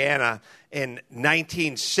Gary, Indiana in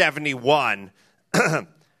 1971,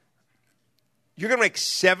 you're going to make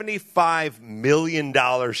 $75 million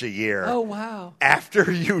a year. Oh, wow.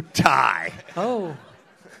 After you die. Oh.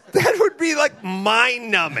 That would be like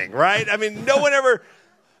mind-numbing, right? I mean, no one ever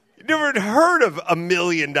never heard of $1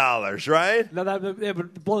 million, right? No,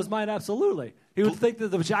 that blows mine absolutely. He would think that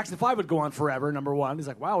the Jackson 5 would go on forever, number one. He's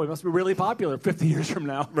like, wow, we must be really popular 50 years from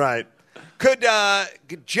now. Right. Could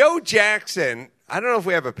Joe Jackson, I don't know if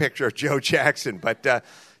we have a picture of Joe Jackson, but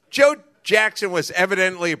Joe Jackson was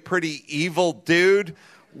evidently a pretty evil dude.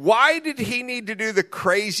 Why did he need to do the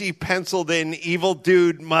crazy penciled-in evil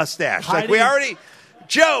dude mustache? Like we already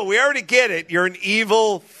get it. You're an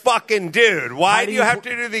evil fucking dude. Why do you have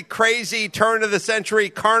to do the crazy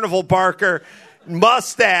turn-of-the-century carnival barker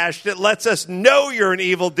mustache that lets us know you're an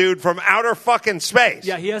evil dude from outer fucking space.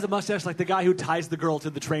 Yeah, he has a mustache like the guy who ties the girl to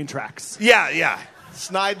the train tracks. Yeah.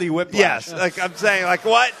 Snidely Whiplash. Yes, like I'm saying, like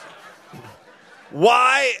what?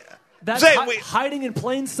 Why? That's hiding in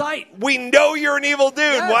plain sight. We know you're an evil dude.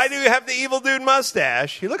 Yes. Why do you have the evil dude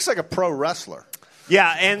mustache? He looks like a pro wrestler.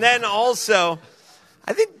 Yeah, and then also,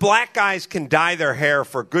 I think black guys can dye their hair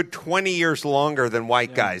for a good 20 years longer than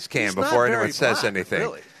white guys can He's before not anyone very says black, anything.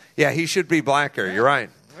 really. Yeah, he should be blacker. You're right.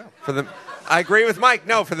 I agree with Mike.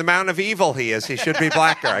 No, for the amount of evil he is, he should be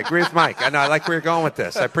blacker. I agree with Mike. I know. I like where you're going with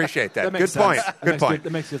this. I appreciate that. Good point. Good point.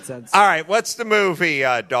 That makes good sense. All right, what's the movie,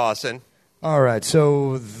 Dawson? All right,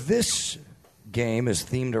 so this game is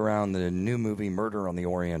themed around the new movie Murder on the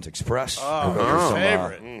Orient Express.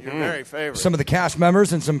 Favorite. Your very favorite. Some of the cast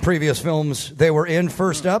members in some previous films they were in.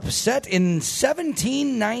 First up, set in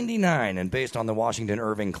 1799 and based on the Washington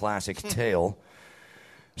Irving classic tale.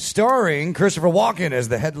 Starring Christopher Walken as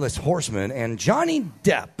the Headless Horseman, and Johnny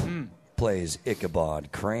Depp plays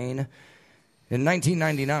Ichabod Crane in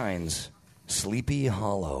 1999's Sleepy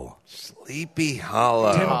Hollow. Sleepy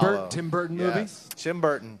Hollow. Tim Burton movie? Tim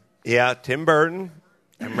Burton. Yeah, Tim Burton.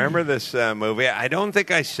 I remember this movie. I don't think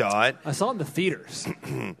I saw it. I saw it in the theaters.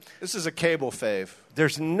 This is a cable fave.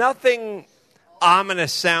 There's nothing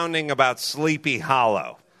ominous sounding about Sleepy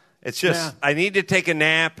Hollow. It's just, I need to take a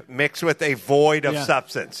nap mixed with a void of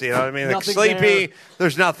substance. You know what I mean? Like Sleepy,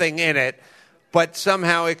 there's nothing in it. But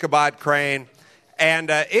somehow Ichabod Crane.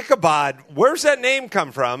 And Ichabod, where's that name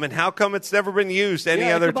come from? And how come it's never been used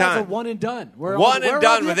any other Ichabod's time? a one and done. One and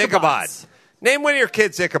done with Ichabod. Name one of your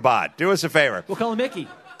kids Ichabod. Do us a favor. We'll call him Icky.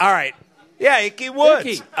 All right. Yeah, Icky Woods.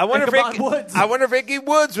 Icky. I wonder if Icky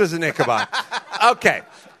Woods was an Ichabod. Okay.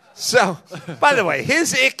 So, by the way,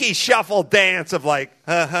 his Icky shuffle dance of like,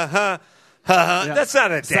 that's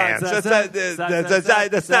not a dance. That's not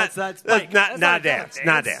dance.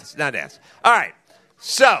 Not dance. Not dance. All right.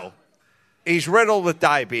 So, he's riddled with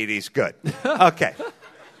diabetes. Good. Okay.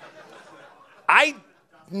 I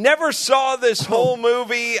never saw this whole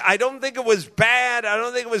movie. I don't think it was bad. I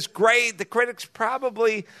don't think it was great. The critics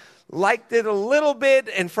probably liked it a little bit.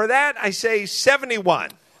 And for that, I say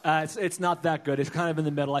 71. It's not that good. It's kind of in the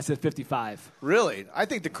middle. I said 55. Really? I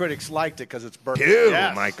think the critics liked it because it's Burton. Dude,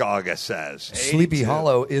 Mike August says. Sleepy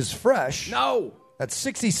Hollow is fresh. No. At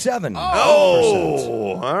 67%.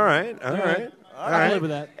 Oh, all right. I live with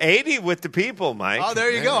that. 80 with the people, Mike. Oh, there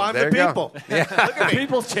you go. I'm the people. Yeah. Look at me.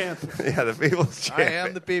 People's champ. Yeah, the people's champ. I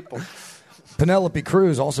am the people. Penelope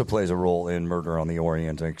Cruz also plays a role in Murder on the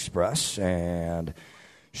Orient Express, and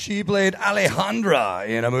she played Alejandra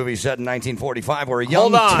in a movie set in 1945 where a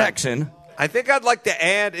young Texan... I think I'd like to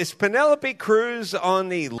add, is Penelope Cruz on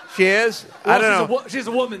the... She is? I don't know. She's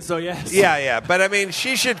a woman, so yes. Yeah. But, I mean,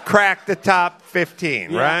 she should crack the top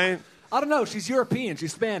 15, right? I don't know. She's European.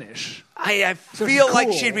 She's Spanish. I feel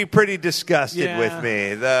like she'd be pretty disgusted with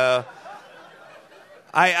me.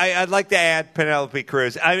 I'd like to add Penelope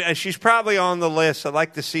Cruz. She's probably on the list. I'd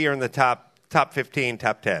like to see her in the top 15,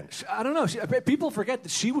 top 10. I don't know. People forget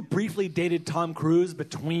that she briefly dated Tom Cruise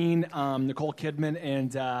between Nicole Kidman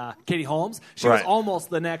and Katie Holmes. She was almost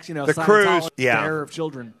the next, the Scientologist bearer of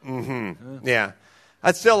children. Mm-hmm. Yeah.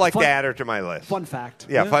 I'd still like to add her to my list. Fun fact.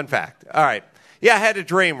 Yeah, fun fact. All right. Yeah, I had a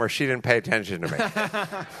dream where she didn't pay attention to me.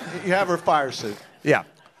 You have her fire suit. Yeah.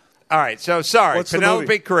 All right. So, sorry. What's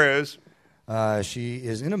Penelope Cruz. She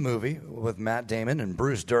is in a movie with Matt Damon and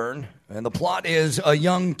Bruce Dern. And the plot is a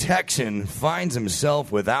young Texan finds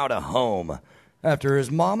himself without a home after his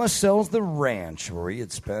mama sells the ranch where he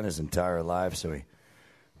had spent his entire life. So he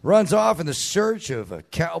runs off in the search of a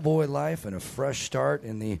cowboy life and a fresh start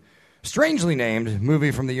in the strangely named movie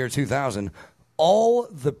from the year 2000, All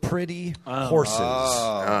the Pretty Horses.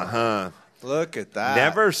 Look at that.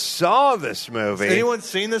 Never saw this movie. Has anyone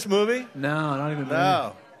seen this movie? No, not even.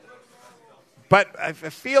 No. But I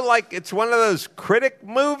feel like it's one of those critic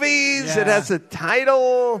movies. Yeah. It has a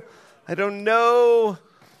title. I don't know.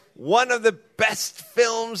 One of the best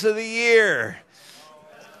films of the year.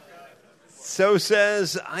 So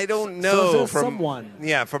says, I don't know. So says someone.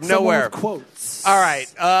 Yeah, from Someone nowhere. with quotes. All right.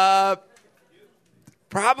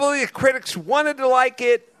 Probably the critics wanted to like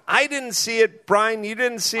it. I didn't see it. Brian, you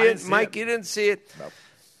didn't see it. Mike, you didn't see it. Nope.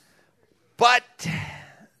 But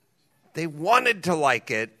they wanted to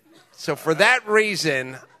like it. So for that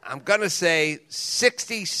reason, I'm going to say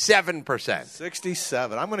 67%.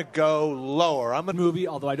 67. I'm going to go lower. I'm a movie,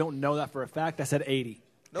 although I don't know that for a fact. I said 80.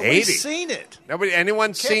 Nobody's 80. seen it.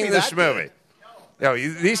 Anyone's Can't seen be this that movie? good. No,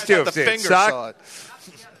 these two have The seen it. finger Suck. saw it.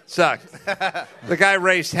 Sucked. The guy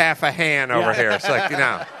raised half a hand over here. It's like,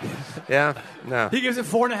 yeah, no. He gives it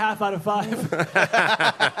 4.5 out of 5.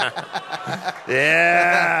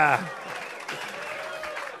 Yeah.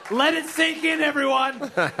 Let it sink in,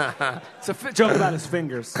 everyone. It's a joke about his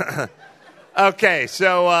fingers. Okay,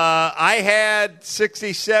 so I had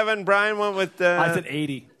 67. Brian went with... I said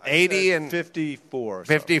 80. 80 and 54.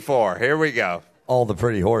 54. Here we go. All the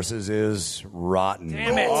Pretty Horses is Rotten.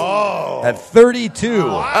 Damn it. Oh. At 32%.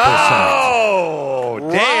 Oh,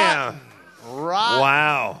 damn.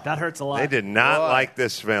 Wow. That hurts a lot. They did not like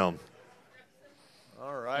this film.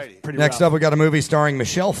 All righty. Next up, we got a movie starring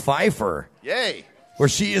Michelle Pfeiffer, Yay. where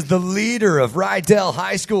she is the leader of Rydell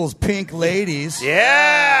High School's Pink Ladies.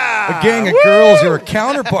 Yeah. A gang of girls who are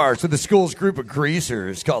counterparts of the school's group of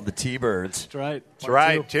greasers called the T-Birds. That's right. That's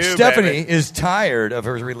right, too, Stephanie baby. is tired of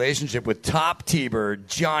her relationship with top T-Bird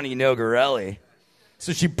Johnny Nogarelli,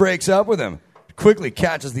 so she breaks up with him. Quickly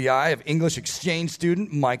catches the eye of English exchange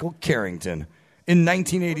student Michael Carrington in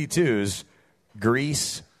 1982's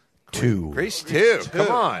Grease 2. Grease 2.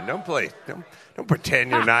 Come on. Don't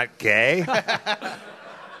pretend you're not gay.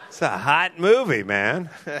 It's a hot movie,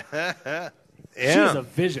 man. She was a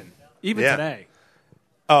vision, even today.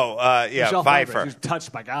 Oh, yeah, Michelle Pfeiffer. She was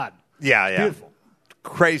touched by God. Yeah, yeah. Beautiful.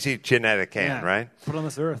 Crazy genetic hand, right? Put on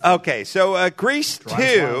this earth. Okay, so Grease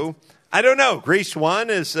 2, I don't know. Grease 1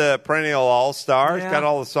 is a perennial all-star. It's got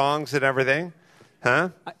all the songs and everything.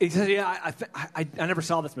 Huh? I never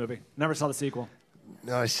saw this movie. Never saw the sequel.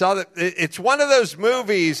 No, I saw that. It's one of those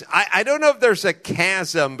movies. I don't know if there's a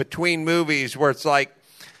chasm between movies where it's like,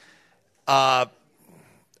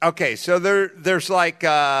 okay, so there's like,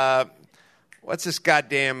 what's this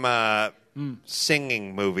goddamn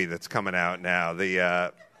singing movie that's coming out now?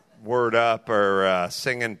 The Word Up or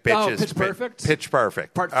Singing Bitches. Oh, Pitch Perfect? Pitch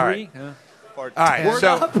Perfect. Part 3? Right. Yeah. Part All right, Word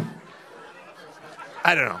so Up?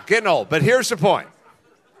 I don't know, getting old, but here's the point.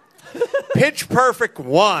 Pitch Perfect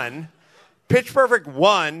 1,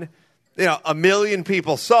 a million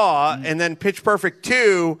people saw, and then Pitch Perfect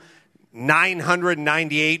 2,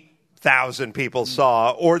 998,000 people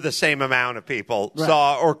saw, or the same amount of people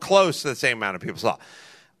saw, or close to the same amount of people saw.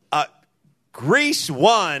 Grease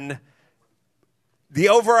 1, the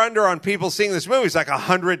over-under on people seeing this movie is like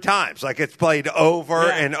 100 times. Like it's played over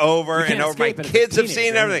and over and over. My kids have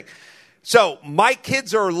seen everything. So my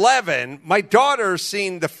kids are 11. My daughter's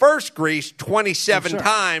seen the first Grease 27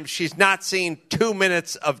 times. She's not seen 2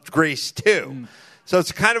 minutes of Grease 2. So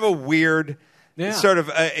it's kind of a weird sort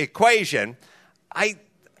of equation. I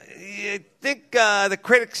think the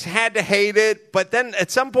critics had to hate it, but then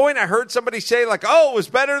at some point I heard somebody say like, oh, it was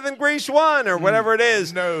better than Grease 1 or whatever it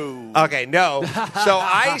is. No. Okay, no. So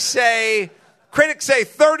I say, critics say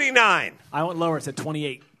 39. I went lower. It said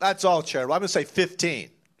 28. That's all charitable. I'm going to say 15.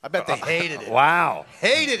 I bet they hated it. Wow.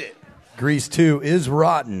 Hated it. Grease 2 is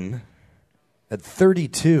Rotten at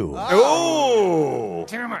 32. Oh.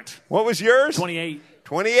 Damn it. What was yours? 28.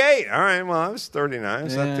 28. All right. Well, I was 39.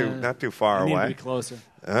 It's not too far I need away. to be closer.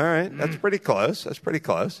 All right. That's pretty close.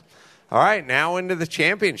 All right. Now into the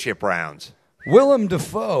championship rounds. Willem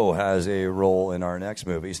Dafoe has a role in our next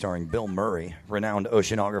movie starring Bill Murray, renowned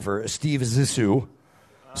oceanographer Steve Zissou,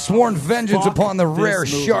 sworn vengeance upon the rare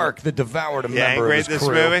shark that devoured a member of his crew. This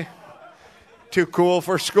movie? Too cool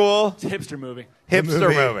for school? It's a hipster movie.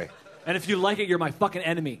 Hipster movie. And if you like it, you're my fucking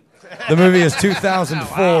enemy. The movie is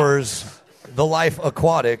 2004's The Life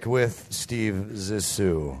Aquatic with Steve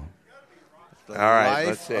Zissou. All right, Life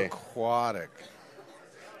let's see. Aquatic.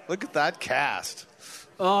 Look at that cast.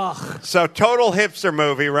 Ugh. So total hipster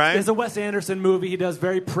movie, right? It's a Wes Anderson movie. He does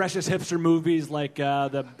very precious hipster movies like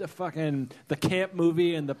the camp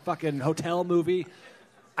movie and the fucking hotel movie.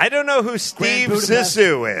 I don't know who Steve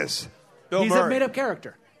Zissou is. He's a made-up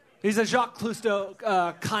character. He's a Jacques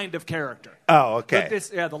Cousteau kind of character. Oh, okay.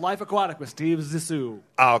 The Life Aquatic with Steve Zissou.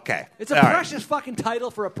 Oh, okay. It's a precious fucking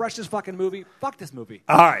title for a precious fucking movie. Fuck this movie.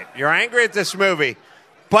 All right. You're angry at this movie.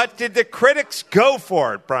 But did the critics go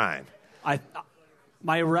for it, Brian?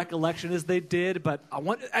 My recollection is they did, but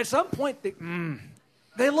at some point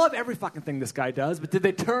they love every fucking thing this guy does, but did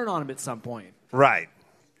they turn on him at some point? Right.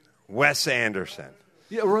 Wes Anderson.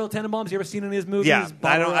 Yeah, Royal Tenenbaums, you ever seen any of his movies? Yeah,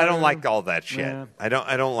 I don't like all that shit. Yeah. I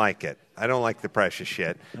don't like it. I don't like the precious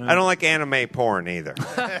shit. I don't like anime porn either.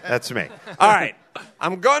 That's me. All right.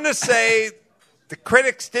 I'm going to say the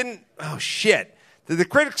critics didn't... Oh, shit. Did the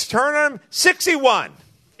critics turn on him? 61.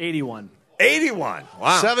 81. 81.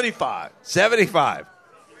 Wow. 75.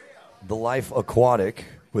 The Life Aquatic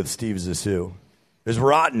with Steve Zissou is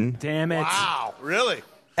Rotten. Damn it. Wow. Really?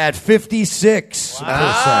 At 56%.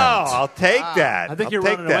 Wow. I'll take that. I think you're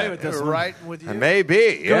running away with this one. Right with you.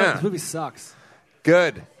 Maybe, yeah. This movie sucks.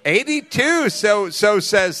 Good. 82. So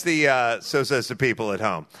says the people at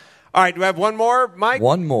home. All right, do we have one more, Mike?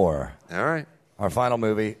 One more. All right. Our final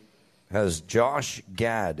movie has Josh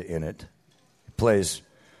Gad in it. He plays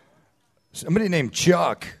somebody named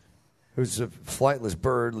Chuck, who's a flightless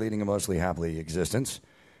bird leading a mostly happy existence.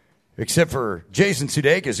 Except for Jason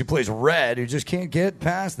Sudeikis, who plays Red, who just can't get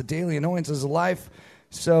past the daily annoyances of life.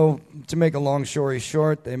 So, to make a long story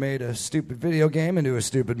short, they made a stupid video game into a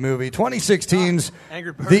stupid movie. 2016's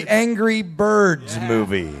The Angry Birds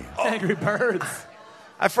movie. Angry Birds.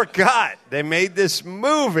 I forgot they made this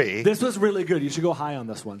movie. This was really good. You should go high on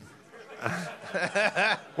this one.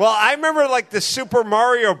 Well, I remember like the Super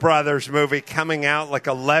Mario Brothers movie coming out like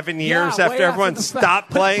 11 years after everyone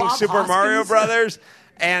stopped playing Super Mario Brothers.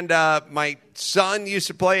 And my son used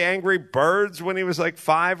to play Angry Birds when he was like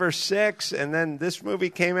 5 or 6. And then this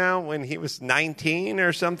movie came out when he was 19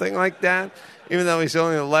 or something like that, even though he's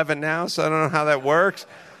only 11 now. So I don't know how that works.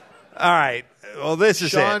 All right. Well, this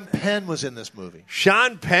is Sean Penn was in this movie.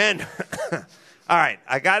 Sean Penn. All right.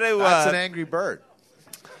 I got to. That's an Angry Bird.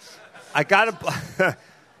 I got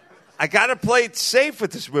to play it safe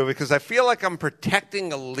with this movie because I feel like I'm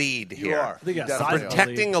protecting a lead here. You are. I think I'm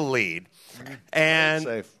protecting a lead.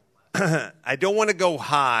 And I don't want to go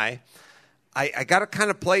high. I got to kind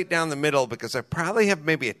of play it down the middle because I probably have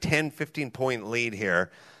maybe a 10, 15-point lead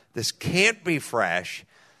here. This can't be fresh.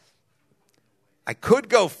 I could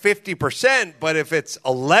go 50%, but if it's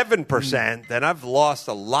 11%, then I've lost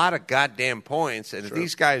a lot of goddamn points. And if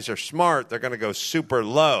these guys are smart, they're going to go super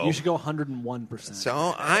low. You should go 101%.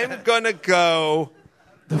 So I'm going to go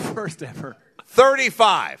the first ever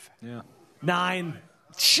 35. Yeah. 9.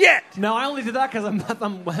 Shit. No, I only did that because I'm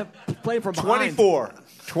playing from behind.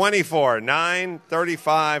 24. 9,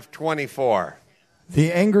 35, 24.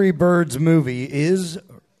 The Angry Birds movie is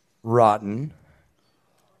rotten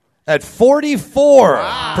at 44%.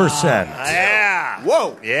 Yeah.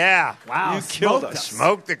 Whoa. Yeah. Wow. You killed us.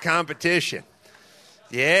 Smoked the competition.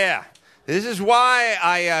 Yeah. This is why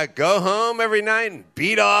I go home every night and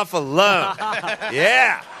beat off alone.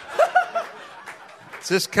 Yeah. It's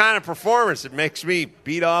this kind of performance that makes me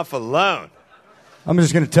beat off alone. I'm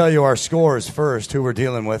just going to tell you our scores first, who we're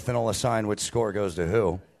dealing with, and I'll assign which score goes to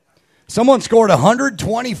who. Someone scored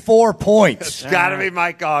 124 points. It's got to be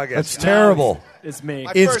Mike August. That's terrible. It's me.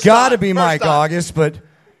 It's got to be Mike August, but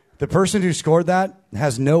the person who scored that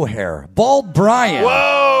has no hair. Bald Bryan.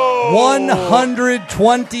 Whoa!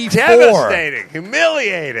 124. Devastating.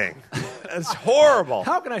 Humiliating. That's horrible.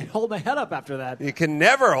 How can I hold my head up after that? You can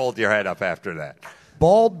never hold your head up after that.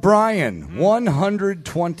 Bald Bryan,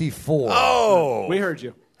 124. Oh. We heard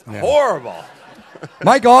you. Yeah. Horrible.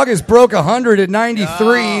 Mike August broke 100 at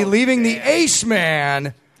 93, leaving the ace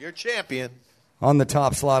man. You're champion. On the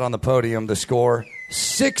top slot on the podium, the score,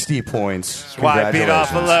 60 points. That's why I beat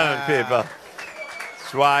off alone, people.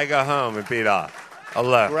 That's why I go home and beat off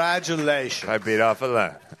alone. Congratulations. I beat off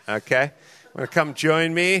alone. Okay? Want to come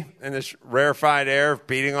join me in this rarefied air of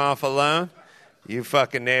beating off alone? You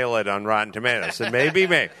fucking nail it on Rotten Tomatoes. And maybe.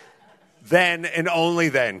 Then and only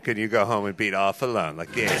then can you go home and beat off alone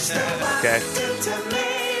like this. Okay?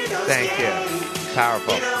 Thank you.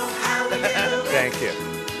 Powerful. Thank you.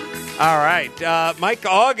 All right. Mike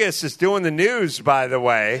August is doing the news, by the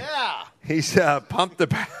way. Yeah. He's pumped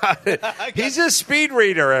about it. He's a speed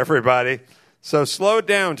reader, everybody. So slow it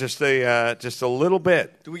down just a little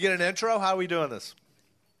bit. Do we get an intro? How are we doing this?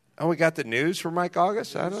 Oh, we got the news for Mike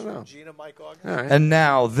August? I don't know. Gina, Mike August. All right. And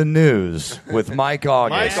now, the news with Mike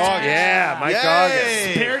August. Mike August. Yeah, Mike Yay.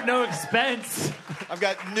 August. Spared no expense. I've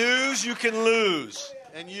got news you can lose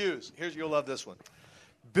and use. You'll love this one.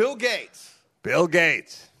 Bill Gates.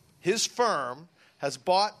 His firm has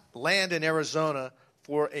bought land in Arizona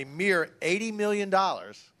for a mere $80 million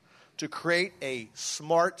to create a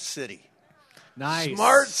smart city. Nice.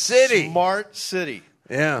 Smart city.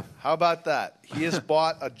 Yeah. How about that? He has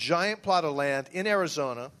bought a giant plot of land in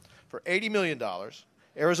Arizona for $80 million.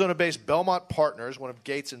 Arizona-based Belmont Partners, one of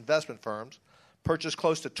Gates' investment firms, purchased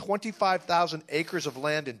close to 25,000 acres of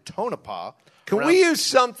land in Tonopah. Can we use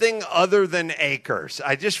something other than acres?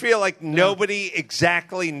 I just feel like nobody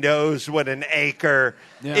exactly knows what an acre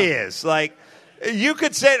is. Like, you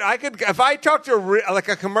could say, if I talked to a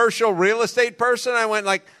commercial real estate person, I went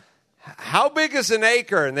like, how big is an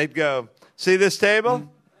acre? And they'd go, see this table?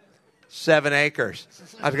 7 acres.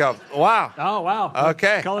 I'd go, wow. Oh, wow.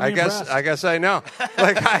 Okay. I guess I know.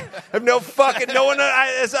 Like, I have no one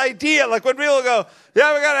has idea. Like when people go,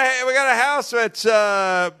 yeah, we got a house that's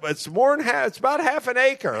it's about half an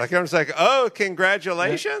acre. Like I'm just like, oh,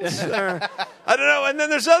 congratulations. I don't know. And then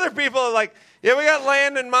there's other people like, yeah, we got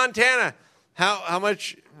land in Montana. How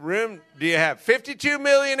much room do you have? 52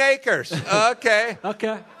 million acres. Okay.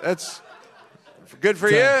 Okay. That's good for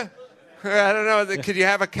you? I don't know. Could you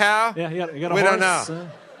have a cow? Yeah, you got a we horse. don't know.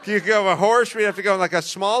 Can you go with a horse? We have to go in like a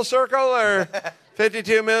small circle or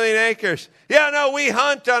 52 million acres? Yeah, no, we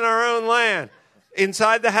hunt on our own land.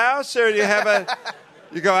 Inside the house, or do you have a...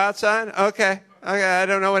 You go outside? Okay. I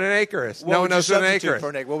don't know what an acre is. No one knows what an acre is. For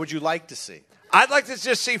an acre? What would you like to see? I'd like to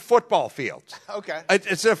just see football fields. Okay.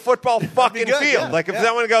 It's a football fucking good, field. yeah, like if yeah.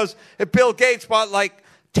 someone goes, if Bill Gates bought like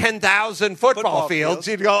 10,000 football fields,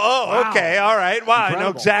 you'd go, oh, Wow. okay, all right. Wow, I know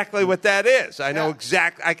Incredible. exactly what that is. I know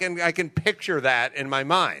exactly. I can picture that in my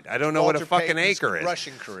mind. I don't know what a Walter fucking Payton's acre is.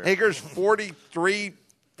 rushing career. Acre's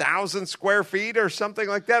 43,000 square feet or something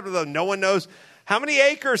like that. Although no one knows. How many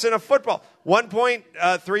acres in a football?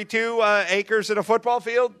 1.32 acres in a football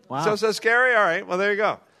field? Wow. So scary? All right, well, there you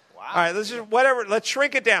go. Wow. All right, let's just, whatever. Let's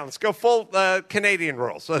shrink it down. Let's go full Canadian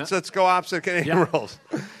rules. Let's go opposite Canadian rules.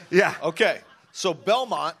 Yeah. Okay. So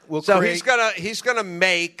Belmont will So create he's gonna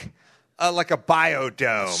make like a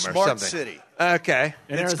biodome or smart something. city. Okay.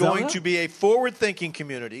 In It's Arizona? going to be a forward-thinking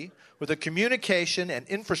community with a communication and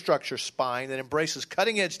infrastructure spine that embraces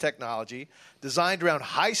cutting-edge technology designed around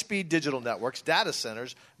high-speed digital networks, data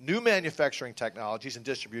centers, new manufacturing technologies and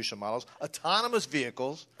distribution models, autonomous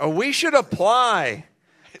vehicles. Oh, we should apply.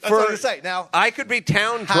 That's what I'm going to say. Now, I could be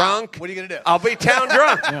town How? drunk. What are you going to do? I'll be town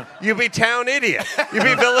drunk. You be town idiot. You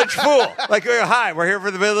be village fool. Like, hi, we're here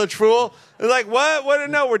for the village fool. They're like, what? What?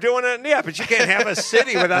 No, we're doing it. Yeah, but you can't have a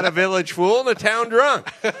city without a village fool and a town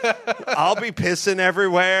drunk. I'll be pissing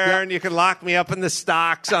everywhere, and you can lock me up in the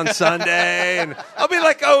stocks on Sunday, and I'll be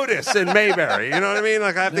like Otis in Mayberry. You know what I mean?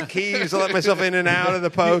 Like I have the keys. I'll let myself in and out of the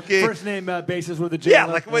pokey. First name basis with the jail. Yeah,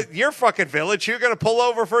 like with your fucking village, you're going to pull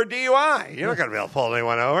over for a DUI. You're not going to be able to pull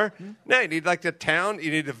anyone over. No, you need like the town, you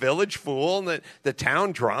need the village fool and the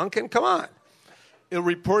town drunk, and come on. It'll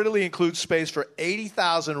reportedly include space for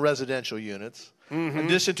 80,000 residential units, Mm-hmm. in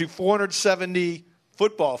addition to 470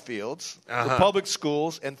 football fields for public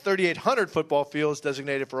schools and 3,800 football fields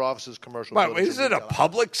designated for offices, commercial Wait, buildings. is and it a retail.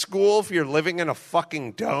 public school if you're living in a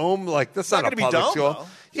fucking dome? Like, that's not a gonna be public dome, school. though.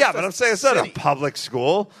 Yeah, Just but a I'm saying it's not a city. public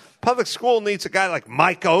school. Public school needs a guy like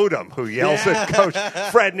Mike Odom who yells at Coach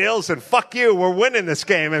Fred Nielsen, fuck you, we're winning this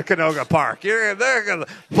game in Canoga Park. They're going to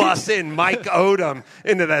bust in Mike Odom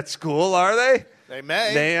into that school, are they? They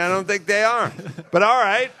may. I don't think they are. But all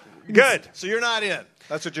right, good. So you're not in.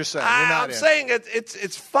 That's what you're saying. You're not I'm in. saying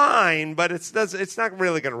it's fine, but it's not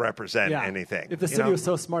really going to represent anything. If the city was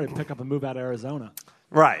so smart, it'd pick up and move out of Arizona.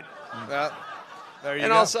 Right. There you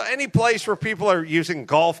And go. also, any place where people are using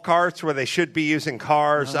golf carts where they should be using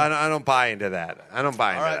cars, I don't buy into that. I don't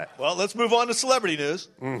buy into All right. that. Well, let's move on to celebrity news.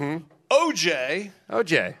 Mm-hmm.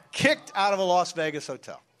 OJ kicked out of a Las Vegas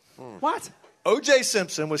hotel. What? O.J.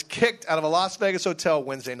 Simpson was kicked out of a Las Vegas hotel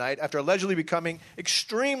Wednesday night after allegedly becoming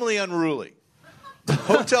extremely unruly.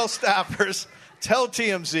 Hotel staffers tell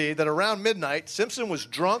TMZ that around midnight, Simpson was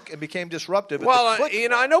drunk and became disruptive. Well,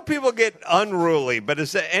 I know people get unruly, but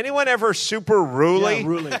is there anyone ever super ruly? Yeah,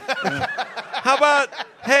 ruly. How about,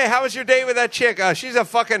 hey, how was your date with that chick? She's a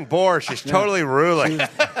fucking bore. She's totally ruly.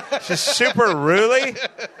 She's super ruly.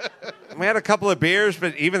 We had a couple of beers,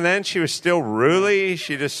 but even then she was still ruly.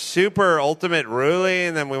 She just super ultimate ruly.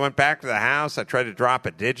 And then we went back to the house. I tried to drop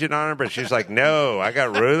a digit on her, but she's like, no, I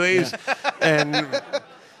got rulies. And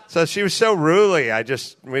so she was so ruly.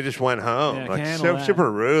 We just went home. Yeah, like can't handle that.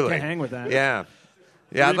 super ruly. Can't hang with that. Yeah.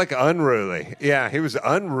 Yeah, I'd like unruly. Yeah, he was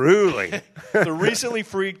unruly. The recently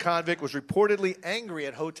freed convict was reportedly angry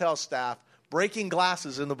at hotel staff breaking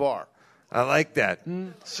glasses in the bar. I like that.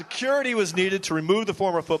 Security was needed to remove the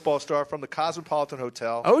former football star from the Cosmopolitan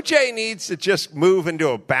Hotel. OJ needs to just move into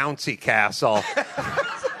a bouncy castle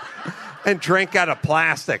and drink out of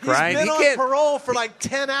plastic, right? He's been on parole for like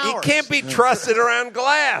 10 hours. He can't be trusted around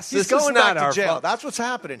glass. He's This going is not back our to jail. fault. That's what's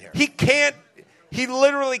happening here. He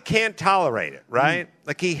literally can't tolerate it, right?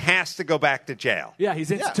 Like, he has to go back to jail. Yeah,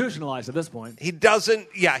 he's institutionalized at this point. He doesn't,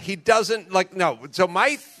 no. So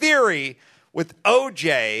my theory with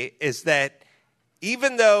OJ is that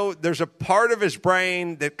even though there's a part of his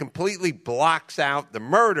brain that completely blocks out the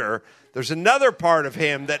murder, there's another part of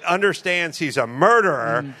him that understands he's a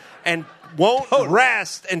murderer and won't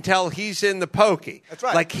rest until he's in the pokey. That's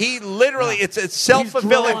right. Like, he literally, it's a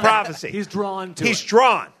self-fulfilling prophecy. He's drawn to He's it.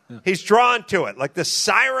 drawn. He's drawn to it, like the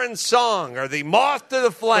siren song or the moth to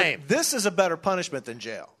the flame. But this is a better punishment than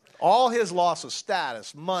jail. All his loss of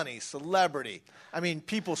status, money, celebrity. I mean,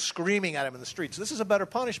 people screaming at him in the streets. This is a better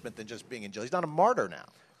punishment than just being in jail. He's not a martyr now.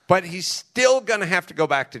 But he's still going to have to go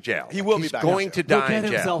back to jail. He will he's be back. going to He'll die get in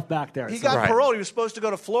jail. himself back there. He got Right. paroled. He was supposed to go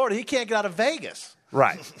to Florida. He can't get out of Vegas.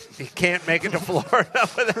 Right. He can't make it to Florida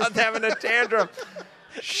without having a tantrum.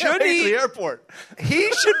 Should he? To the airport.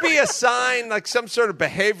 He should be assigned like some sort of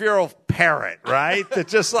behavioral parrot, right?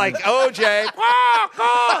 That's just like OJ.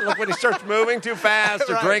 Like when he starts moving too fast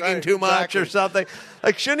or drinking too much or something.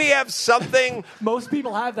 Like, shouldn't he have something? Most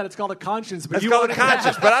people have that. It's callalled a conscience. But It's you called a want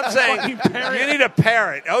conscience. But I'm saying fucking parrot. you need a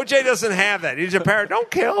parrot. OJ doesn't have that. He needs a parrot.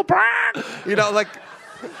 Don't kill, Brock. You know, like.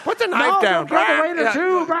 Put the knife down.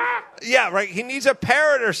 Yeah, right. He needs a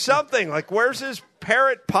parrot or something. Like, where's his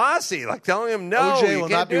parrot posse? Like, telling him, no, OJ you will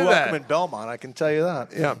can't not be do welcome that. in Belmont, I can tell you that.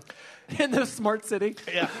 Yeah. in the smart city.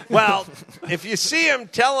 Yeah. Well, if you see him,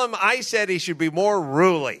 tell him I said he should be more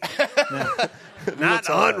ruly. Not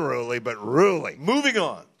unruly, but ruly. Moving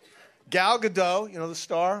on. Gal Gadot, you know the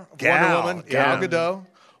star of Gal, Wonder Woman, Gal Gadot,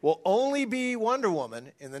 will only be Wonder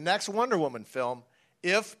Woman in the next Wonder Woman film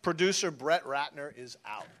if producer Brett Ratner is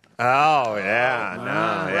out. Oh,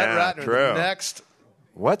 yeah. Brett Ratner, true. the next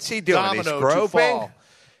What's he doing? He's domino to groping? fall.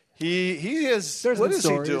 He is. There's What been is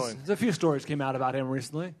stories. he doing? There's a few stories came out about him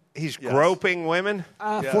recently. He's groping women?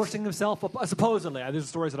 Forcing himself, supposedly. There's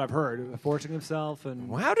stories that I've heard. Forcing himself.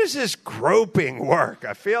 And How does this groping work?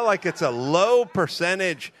 I feel like it's a low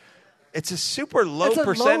percentage. It's a super low it's a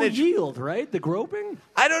percentage. low yield, right? The groping?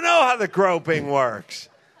 I don't know how the groping works.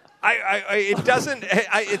 It doesn't.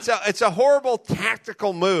 It's a horrible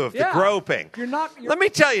tactical move. Yeah. The groping. Let me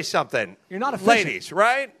tell you something. You're not efficient. Ladies,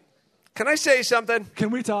 right? Can I say something?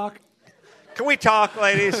 Can we talk? Can we talk,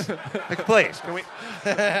 ladies? Like, please, can we?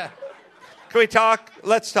 Can we talk?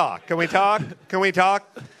 Let's talk. Can we talk? Can we talk?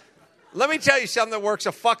 Let me tell you something that works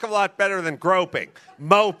a fuck of a lot better than groping.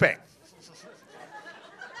 Moping.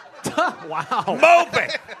 Wow. Moping.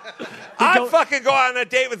 I'd fucking go on a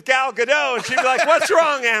date with Gal Gadot, and she'd be like, "What's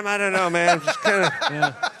wrong, Em? I don't know, man. I'm just kind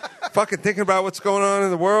of fucking thinking about what's going on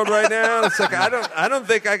in the world right now. And it's like I don't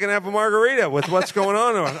think I can have a margarita with what's going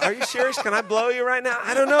on. Are you serious? Can I blow you right now?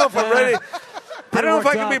 I don't know if I'm ready. I don't know if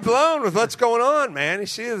I can be blown with what's going on, man. You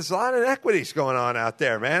see, there's a lot of inequities going on out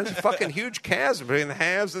there, man. There's a fucking huge chasm between the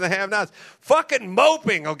haves and the have-nots. Fucking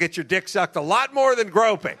moping will get your dick sucked a lot more than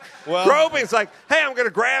groping. Well, Groping's like, hey, I'm going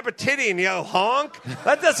to grab a titty and yell honk.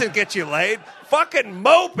 That doesn't get you laid. Fucking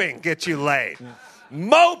moping gets you laid. Yeah.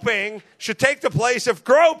 Moping should take the place of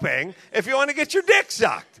groping if you want to get your dick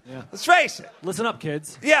sucked. Yeah. Let's face it. Listen up,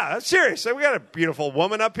 kids. Yeah, seriously. We got a beautiful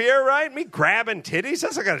woman up here, right? Me grabbing titties,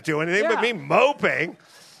 that's not going to do anything, but me moping.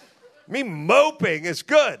 Me moping is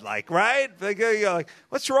good, like, right? Like, you're like,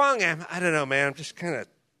 what's wrong, Em? I don't know, man. I'm just kind of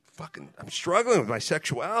I'm struggling with my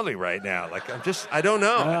sexuality right now. Like, I don't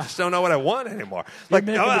know. I just don't know what I want anymore. Like,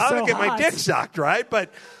 I'll get my dick sucked, right? But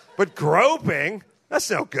groping, that's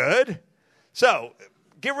no good. So,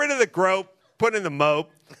 get rid of the grope, put in the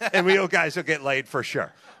mope, and you guys will get laid for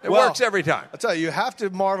sure. It works every time. I'll tell you have to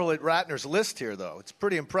marvel at Ratner's list here, though. It's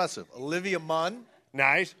pretty impressive. Olivia Munn.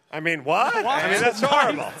 Nice. I mean, what? I mean, that's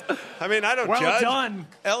horrible. I mean, I don't judge. Well done.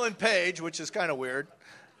 Ellen Page, which is kind of weird.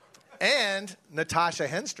 And Natasha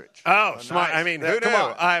Henstridge. Oh, smart. Nice. I mean, who knew?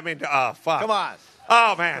 I mean, fuck. Come on.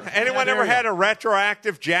 Oh, man. Anyone ever had a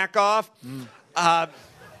retroactive jack-off?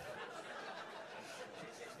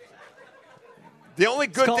 The only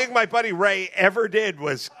good thing my buddy Ray ever did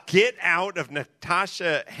was get out of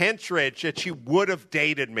Natasha Henstridge that she would have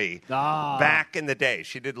dated me back in the day.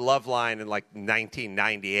 She did Loveline in like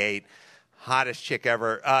 1998. Hottest chick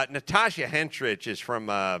ever. Natasha Henstridge is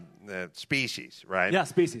from Species, right? Yeah,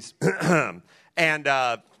 Species. And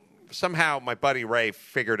somehow my buddy Ray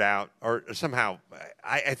figured out, or somehow,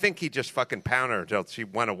 I think he just fucking pounded her until she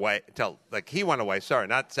went away, he went away. Sorry,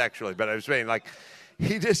 not sexually, but I was saying, like,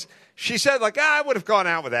 she said, like, I would have gone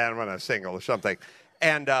out with Adam when I was single or something.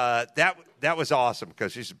 And that was awesome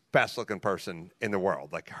because she's the best looking person in the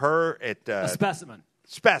world. Like her at a specimen.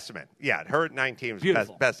 Specimen. Yeah, her at 19 was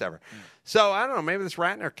best ever. Mm. So I don't know, maybe this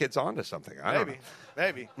Ratner kid's onto something. I don't know.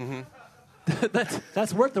 Maybe. Mm-hmm.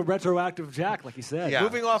 That's worth the retroactive jack, like you said. Yeah.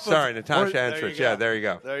 Moving off Natasha Henstridge. Yeah, there you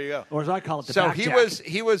go. There you go. Or as I call it, the so back he jack.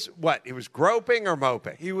 he was what? He was groping or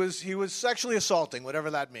moping? He was sexually assaulting, whatever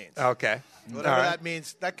that means. Okay. Whatever that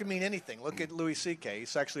means, that could mean anything. Look at Louis C.K. He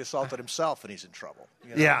sexually assaulted himself, and he's in trouble.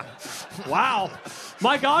 You know? Yeah. Wow.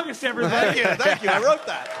 Mike August, everybody. Thank you. I wrote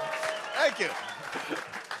that. Thank you.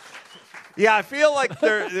 Yeah, I feel like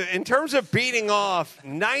in terms of beating off,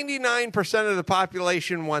 99% of the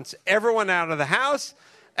population wants everyone out of the house,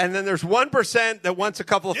 and then there's 1% that wants a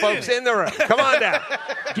couple of folks in the room. Come on down.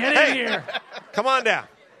 Get in here. Come on down.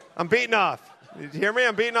 I'm beating off. Did you hear me?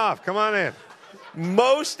 I'm beating off. Come on in.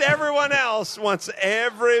 Most everyone else wants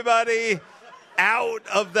everybody out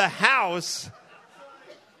of the house.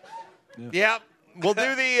 Yep. We'll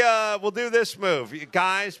do this move. You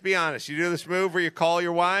guys, be honest. You do this move where you call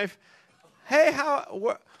your wife. Hey,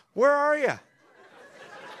 where are you?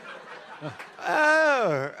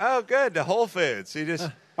 Oh, good. The Whole Foods. You just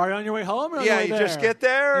are you on your way home? Or on yeah, your way you there? just get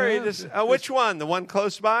there, or Yeah. you just which one? The one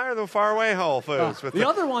close by or the far away Whole Foods? With the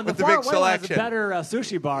other one, the with far big away one has a selection. better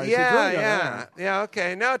sushi bar. You should really go there. Yeah.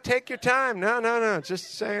 Okay. No, take your time. No.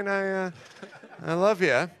 Just saying, I love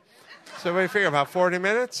you. So what do you figure, about 40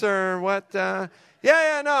 minutes or what? No,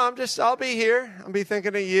 I'll be here. I'll be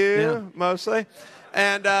thinking of you mostly.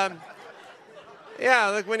 And,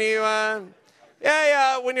 look, when you,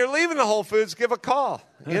 when you're leaving the Whole Foods, give a call.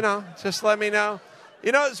 Just let me know.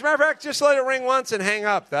 As a matter of fact, just let it ring once and hang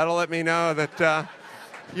up. That'll let me know that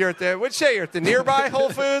you're at the, what'd you say, you're at the nearby Whole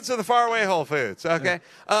Foods or the faraway Whole Foods? Okay.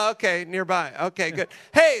 Okay, nearby. Okay, good.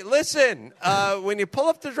 Hey, listen, when you pull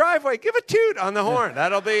up the driveway, give a toot on the horn.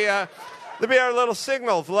 That'll be our little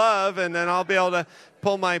signal of love, and then I'll be able to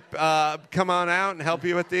pull my, come on out and help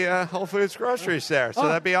you with the Whole Foods groceries there. So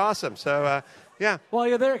that'd be awesome. So, yeah. While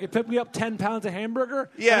you're there, you can pick me up 10 pounds of hamburger.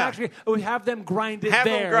 Yeah. And actually, we have them grind it have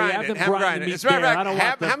there. Them grind have it. them Have grind grind the it. meat As a matter of there. fact, I don't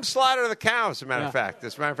have want them slaughter the cow, as a matter of fact.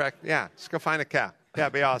 As a matter of fact, just go find a cow. Yeah,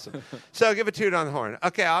 it'd be awesome. So give a toot on the horn.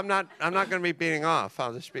 Okay, I'm not going to be beating off.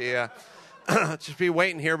 I'll just be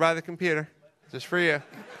waiting here by the computer, just for you.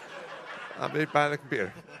 I'll be by the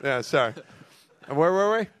computer. Yeah, sorry. Where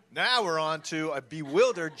were we? Now we're on to a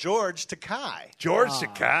bewildered George Takei. George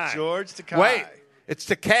Takei. George Takei. Wait, it's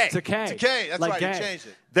Takei. Takei. That's Like right. gay. You changed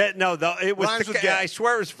it. It was Rhymes with Takei. gay. I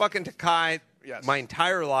swear it was fucking Takei Yes. my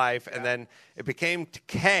entire life, and then it became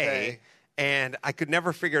Takei, and I could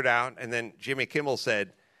never figure it out. And then Jimmy Kimmel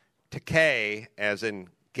said Takei, as in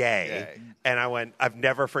gay, and I went, I've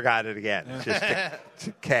never forgot it again. It's just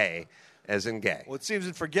Takei, as in gay. Well, it seems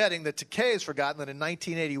in forgetting that Takei has forgotten that in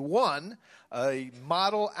 1981, a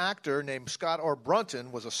model actor named Scott R.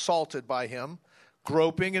 Brunton was assaulted by him,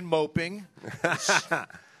 groping and moping,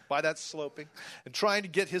 by that sloping, and trying to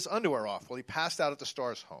get his underwear off while he passed out at the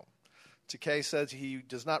star's home. Takei says he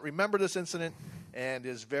does not remember this incident and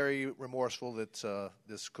is very remorseful that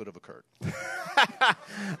this could have occurred.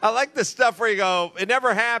 I like the stuff where you go, it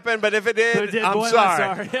never happened, but if it did, I'm boy,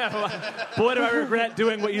 sorry. Yeah, well, boy, do I regret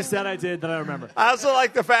doing what you said I did that I remember. I also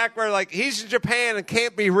like the fact where, like, he's in Japan and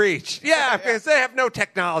can't be reached. Yeah, because they have no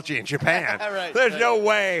technology in Japan. Right, There's no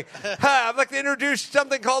way. I'd like to introduce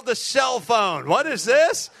something called the cell phone. What is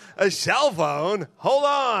this? A cell phone? Hold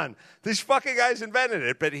on. These fucking guys invented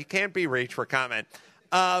it, but he can't be reached for comment.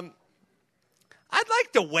 I'd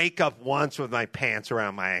like to wake up once with my pants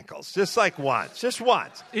around my ankles. Just like once. Just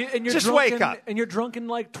once. And you're just drunk wake up. And you're drunk in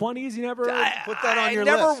like 20s? You never put that on your I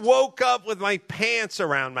never list. woke up with my pants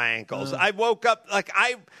around my ankles. I woke up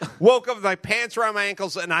with my pants around my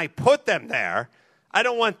ankles and I put them there. I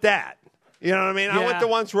don't want that. You know what I mean? I want the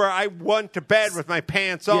ones where I went to bed with my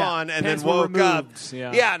pants on and pants then were woke up. removed.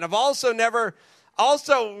 Yeah, and I've also never...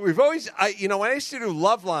 Also, we've always... when I used to do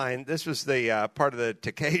Loveline, this was the part of the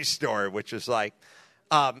Takei story, which is like...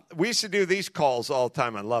 we used to do these calls all the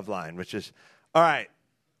time on Loveline, which is, all right,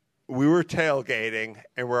 we were tailgating,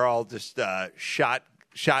 and we're all just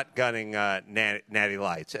shotgunning Natty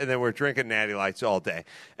Lights. And then we're drinking Natty Lights all day.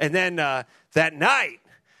 And then that night,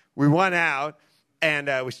 we went out,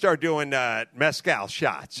 and we started doing mezcal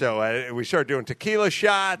shots. So we started doing tequila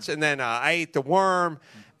shots, and then I ate the worm.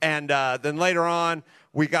 And then later on,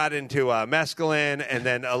 we got into mescaline, and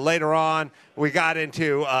then later on, we got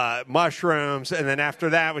into mushrooms, and then after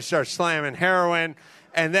that, we started slamming heroin.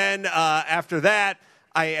 And then after that,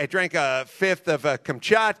 I drank a fifth of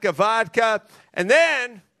Kamchatka vodka, and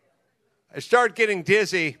then I started getting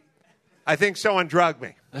dizzy. I think someone drugged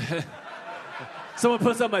me. Someone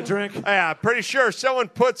put something in my drink. Yeah, pretty sure someone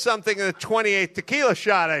put something in the 28th tequila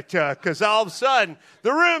shot I took, because all of a sudden,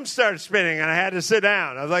 the room started spinning, and I had to sit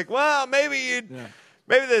down. I was like, well, maybe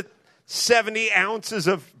the 70 ounces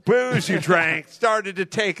of booze you drank started to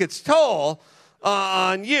take its toll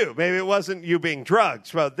on you. Maybe it wasn't you being drugged.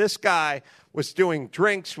 So this guy was doing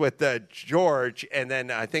drinks with George, and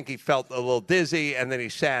then I think he felt a little dizzy, and then he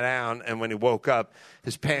sat down, and when he woke up,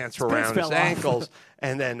 his pants were around his ankles,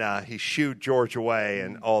 and then he shooed George away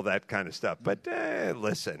and all that kind of stuff. But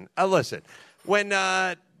listen. When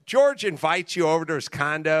George invites you over to his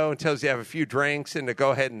condo and tells you to have a few drinks and to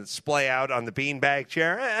go ahead and splay out on the beanbag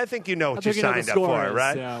chair, I think you know what you signed up for,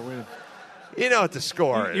 right? Yeah, you know what the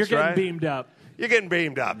score is, You're getting right? beamed up. You're getting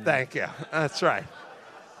beamed up. Thank you. That's right.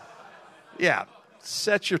 Yeah.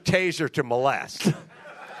 Set your taser to molest.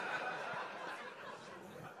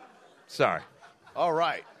 Sorry. All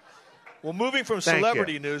right. Well, moving from Thank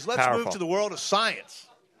celebrity you. news, let's Powerful. move to the world of science.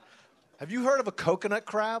 Have you heard of a coconut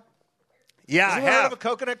crab? Yeah, Have I you heard have. of a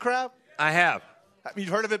coconut crab? I have. You've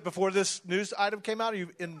heard of it before this news item came out, or you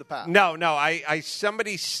in the past? No. I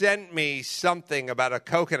somebody sent me something about a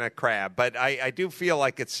coconut crab, but I do feel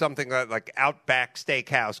like it's something that like Outback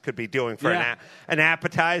Steakhouse could be doing for an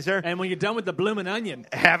appetizer. And when you're done with the bloomin' onion,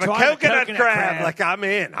 Have a try the coconut crab. Like I'm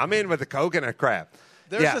in with the coconut crab.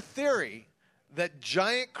 There's a theory that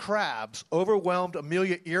giant crabs overwhelmed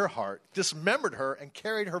Amelia Earhart, dismembered her, and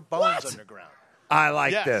carried her bones underground. I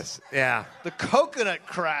like Yes. this. Yeah. The coconut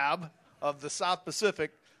crab of the South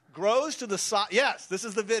Pacific grows to the size. Yes, this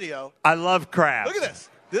is the video. I love crabs. Look at this.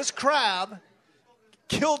 This crab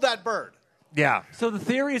killed that bird. Yeah. So the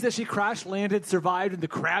theory is that she crash landed, survived, and the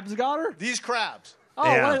crabs got her? These crabs. Oh,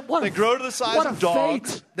 Yeah. what They grow to the size what of a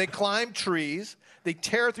dogs. fate. They climb trees. They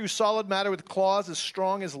tear through solid matter with claws as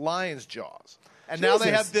strong as lions' jaws. And now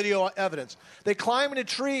they Jesus. have video evidence. They climb into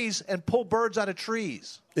trees and pull birds out of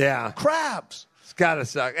trees. Yeah. Crabs. It's gotta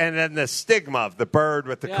suck. And then the stigma of the bird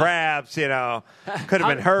with the Yeah. crabs, could have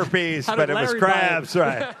been herpes, how but did it was Larry buy it? crabs,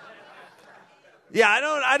 right? Yeah,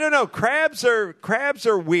 I don't know. Crabs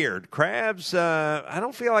are weird. Crabs, I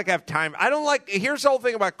don't feel like I have time. Here's the whole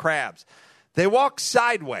thing about crabs. They walk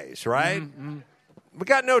sideways, right? Mm-hmm. We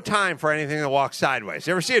got no time for anything that walks sideways.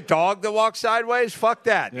 You ever see a dog that walks sideways? Fuck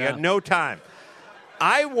that. You Yeah. got no time.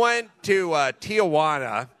 I went to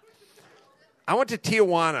Tijuana. I went to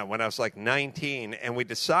Tijuana when I was like 19, and we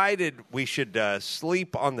decided we should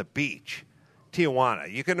sleep on the beach. Tijuana.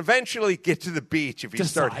 You can eventually get to the beach if you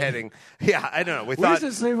start heading. Yeah, I don't know. We thought,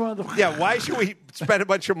 should sleep on the yeah, why should we spend a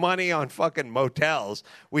bunch of money on fucking motels?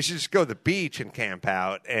 We should just go to the beach and camp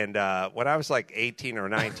out. And when I was like 18 or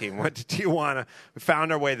 19, went to Tijuana. We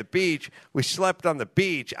found our way to the beach. We slept on the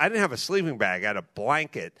beach. I didn't have a sleeping bag. I had a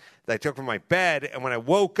blanket that I took from my bed. And when I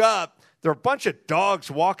woke up, there were a bunch of dogs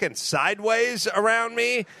walking sideways around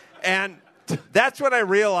me. And that's when I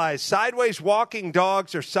realized sideways walking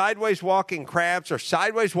dogs or sideways walking crabs or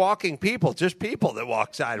sideways walking people, just people that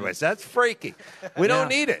walk sideways. That's freaky. We don't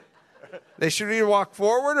need it. They should either walk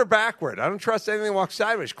forward or backward. I don't trust anything that walks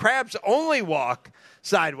sideways. Crabs only walk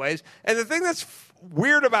sideways. And the thing that's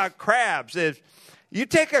weird about crabs is you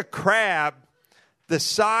take a crab the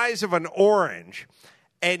size of an orange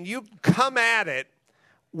and you come at it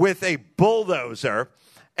with a bulldozer,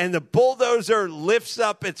 and the bulldozer lifts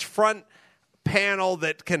up its front panel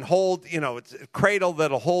that can hold, it's a cradle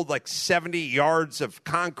that'll hold like 70 yards of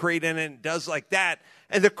concrete in it and does like that.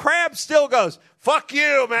 And the crab still goes, fuck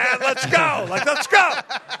you, man, let's go. Like, let's go.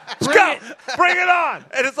 Bring it on.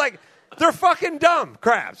 And it's like, they're fucking dumb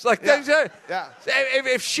crabs. Like,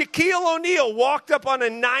 if Shaquille O'Neal walked up on a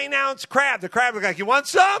 9-ounce crab, the crab would be like, you want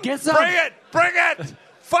some? Get some. Bring it.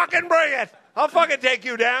 Fucking bring it. I'll fucking take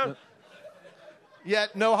you down.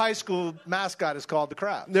 Yet no high school mascot is called the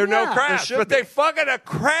crab. There are no crabs, There should but be. they fucking a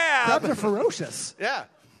crab. Crabs are ferocious. Yeah.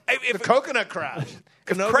 If The coconut crabs.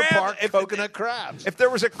 Canoga Park coconut crabs. If there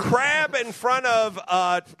was a crab in front of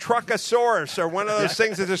Truckosaurus or one of those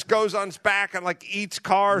things that just goes on its back and like eats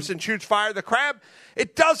cars and shoots fire, the crab,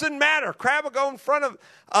 it doesn't matter. Crab will go in front of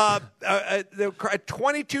a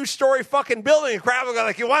 22-story fucking building. A crab will go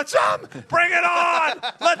like, you want some? Bring it on.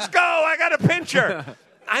 Let's go. I got a pincher.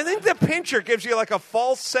 I think the pincher gives you like a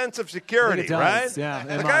false sense of security, I think it right? does, yeah, it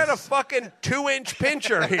Like, I got a must. fucking 2-inch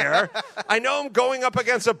pincher here. I know I'm going up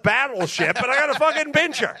against a battleship, but I got a fucking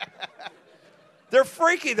pincher. They're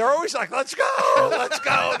freaky. They're always like, let's go, let's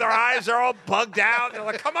go. Their eyes are all bugged out. They're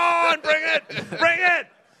like, come on, bring it.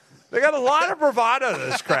 They got a lot of bravado,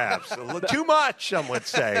 those crabs. Too much, some would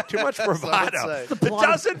say. Too much bravado. say. It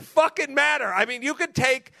doesn't fucking matter. I mean, you could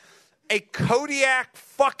take a Kodiak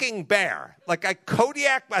fucking bear, like a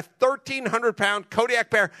 1,300-pound Kodiak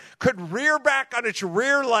bear could rear back on its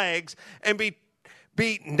rear legs and be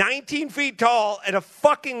 19 feet tall, and a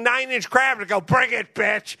fucking 9-inch crab to go, bring it,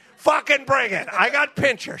 bitch. Fucking bring it. I got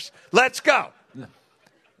pinchers. Let's go.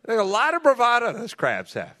 There's a lot of bravado those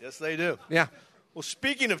crabs have. Yes, they do. Yeah. Well,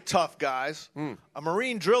 speaking of tough guys, a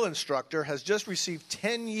Marine drill instructor has just received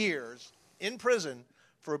 10 years in prison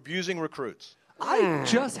for abusing recruits. I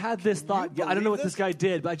just had this thought. I don't know what this guy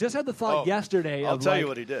did, but I just had the thought yesterday. I'll of tell like, you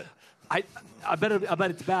what he did. I bet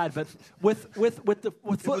it's bad, but with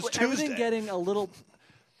everything Tuesday. getting a little.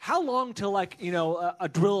 How long till a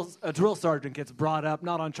drill sergeant gets brought up,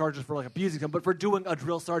 not on charges for like abusing them, but for doing a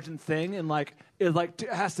drill sergeant thing, and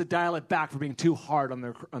has to dial it back for being too hard on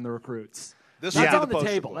the recruits. This That's will be on the poster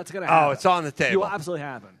table. boy. That's gonna happen. Oh, it's on the table. You will absolutely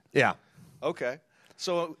happen. Yeah. Okay.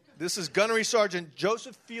 So this is Gunnery Sergeant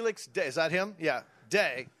Joseph Felix Day. Is that him? Yeah,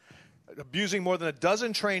 Day. abusing more than a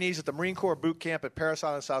dozen trainees at the Marine Corps boot camp at Parris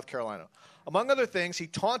Island, South Carolina. Among other things, he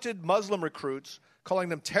taunted Muslim recruits, calling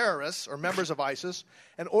them terrorists or members of ISIS,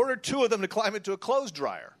 and ordered 2 of them to climb into a clothes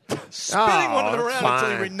dryer, spinning one of them around until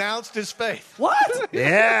he renounced his faith. What?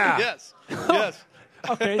 Yeah. Yes. Yes.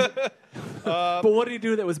 Okay. But what did he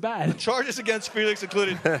do that was bad? Charges against Felix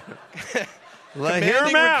included... Hear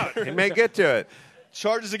him out. He may get to it.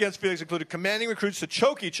 Charges against Felix included commanding recruits to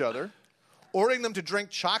choke each other, ordering them to drink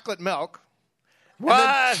chocolate milk,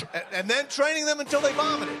 What? and then training them until they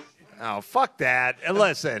vomited. Oh, fuck that.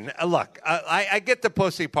 Listen, look, I get the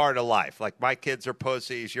pussy part of life. Like, my kids are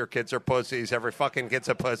pussies, your kids are pussies, every fucking kid's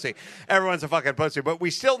a pussy, everyone's a fucking pussy. But we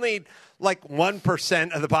still need, like,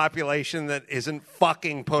 1% of the population that isn't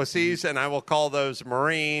fucking pussies, and I will call those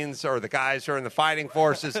Marines or the guys who are in the fighting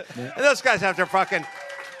forces. And those guys have to fucking...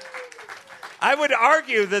 I would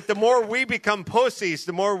argue that the more we become pussies,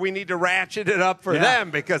 the more we need to ratchet it up for them,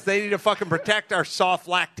 because they need to fucking protect our soft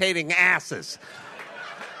lactating asses.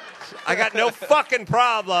 I got no fucking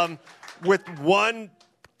problem with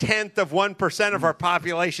 1/10 of 1% of our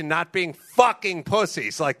population not being fucking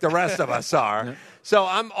pussies like the rest of us are. So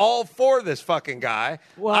I'm all for this fucking guy.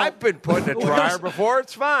 Well, I've been put in a dryer before.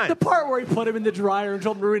 It's fine. The part where he put him in the dryer and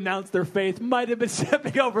told him to renounce their faith might have been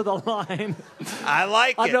stepping over the line. I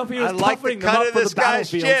like it. I don't know if he was I like the toughening them cut up of for this the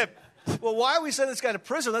guy's battlefield. chip. Well, why are we sending this guy to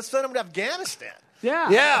prison? Let's send him to Afghanistan. Yeah.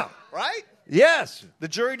 Yeah. Right? Yes. The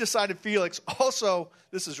jury decided Felix also,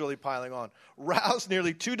 this is really piling on, roused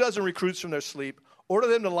nearly 24 recruits from their sleep, ordered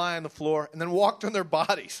them to lie on the floor, and then walked on their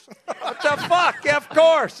bodies. What the fuck? Yeah, of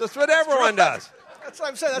course. That's what everyone does. That's what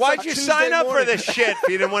I'm saying. That's Why'd like you Tuesday sign up morning. for this shit if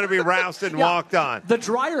you didn't want to be roused and walked on? The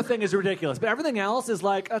dryer thing is ridiculous, but everything else is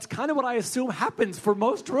like, that's kind of what I assume happens for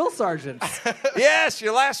most drill sergeants. Yes,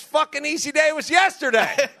 your last fucking easy day was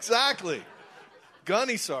yesterday. Exactly.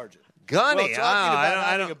 Gunny sergeant. Gunny. Well, talking about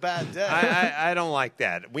having don't, a bad day. I don't like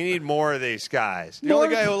that. We need more of these guys. The only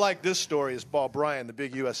guy who liked this story is Bald Bryan, the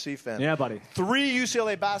big USC fan. Yeah, buddy. 3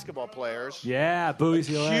 UCLA basketball players Yeah, booze.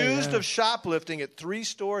 accused of shoplifting at 3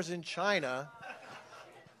 stores in China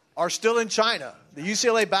are still in China. The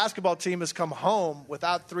UCLA basketball team has come home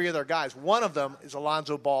without 3 of their guys. One of them is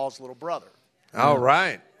Alonzo Ball's little brother. Oh,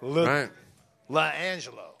 right. Right.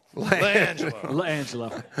 LaAngelo.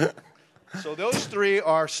 LaAngelo. So those 3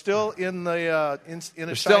 are still in the in a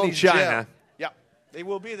They're still in Chinese China. jail. Yeah, they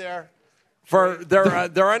will be there.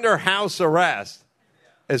 They're under house arrest,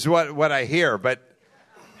 is what I hear. But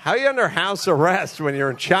how are you under house arrest when you're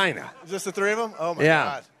in China? Is this the 3 of them? Oh my Yeah.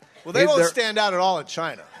 God! Well, they won't stand out at all in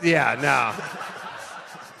China. Yeah, no.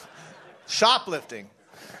 Shoplifting.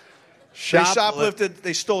 They shoplifted.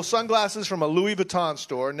 They stole sunglasses from a Louis Vuitton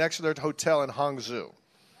store next to their hotel in Hangzhou.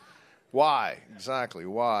 Why? Exactly,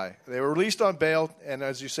 why? They were released on bail and,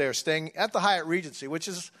 as you say, are staying at the Hyatt Regency, which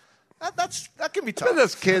is, that can be tough.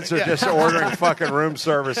 Those kids are just ordering fucking room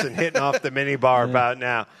service and hitting off the minibar about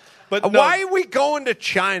now. But why are we going to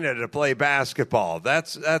China to play basketball?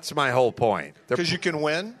 That's my whole point. Because you can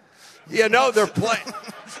win? Yeah, no, they're playing.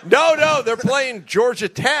 No, they're playing Georgia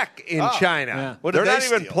Tech in China. Yeah. What They're did not they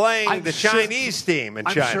even steal? playing the Chinese team in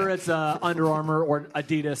China. I'm sure it's Under Armour or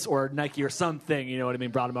Adidas or Nike or something. You know what I mean?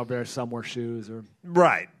 Brought them over there. Some wear shoes or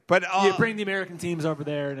Right, but you bring the American teams over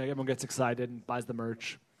there, and everyone gets excited and buys the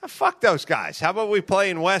merch. fuck those guys. How about we play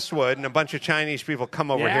in Westwood and a bunch of Chinese people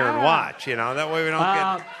come over here and watch? You know, that way we don't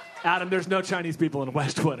get. Adam, there's no Chinese people in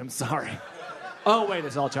Westwood. I'm sorry. Oh wait,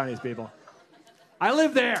 it's all Chinese people. I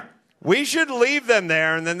live there. We should leave them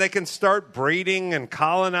there, and then they can start breeding and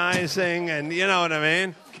colonizing, and you know what I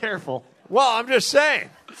mean? Careful. Well, I'm just saying.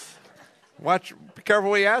 Be careful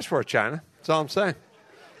what you ask for, China. That's all I'm saying.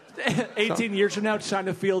 18 years from now,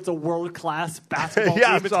 China fields a world-class basketball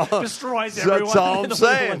Yeah, team. that's It all- destroys everyone. That's all in I'm the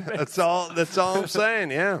saying. Olympics. That's all I'm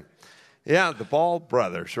saying. Yeah, yeah. The Bald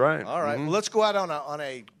brothers, right? All right. Well, let's go out on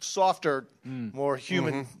a softer, more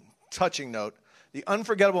human, touching note. The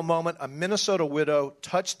unforgettable moment: a Minnesota widow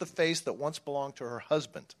touched the face that once belonged to her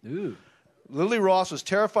husband. Ooh. Lily Ross was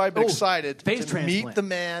terrified but excited face to transplant. meet the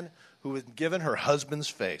man who had given her husband's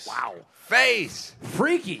face. Wow, face.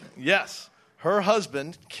 Freaky. Yes. Her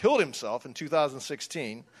husband killed himself in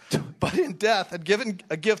 2016, but in death had given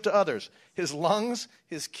a gift to others: his lungs,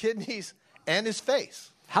 his kidneys, and his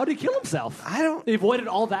face. How did he kill himself? I don't. He avoided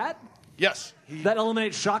all that? Yes. That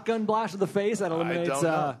eliminates shotgun blast of the face? That eliminates don't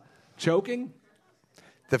know. choking?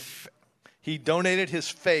 He donated his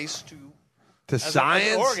face to science.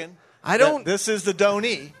 As an organ. I don't. This is the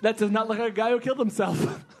donee. That does not look like a guy who killed himself.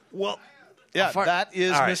 Well, yeah, that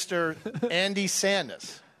is All right. Mr. Andy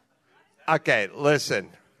Sandus. Okay, listen.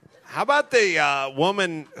 How about the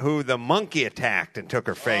woman who the monkey attacked and took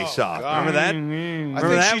her face off? God. Remember that?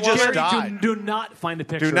 I think she just Gary, died. do not find a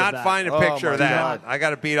picture Do not of that. find a picture my of that. God. I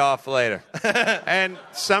got to beat off later. And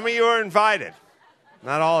some of you are invited.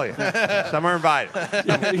 Not all of you. Some are invited.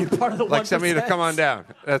 You're part of the Like some of you to 1%. come on down.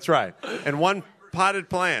 That's right. And one potted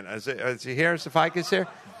plant. Is he here? Is the ficus here?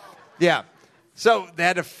 Yeah. So they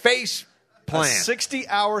had a face A plant.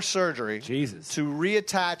 60-hour surgery Jesus. to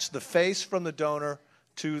reattach the face from the donor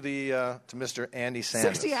to Mr. Andy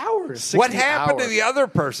Sanders. 60 hours. 60 What happened to hours. the other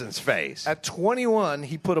person's face? At 21,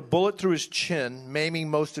 he put a bullet through his chin, maiming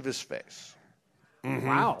most of his face. Mm-hmm.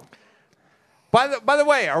 Wow. By the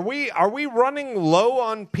way, are we running low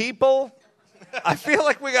on people? I feel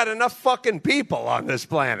like we got enough fucking people on this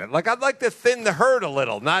planet. Like, I'd like to thin the herd a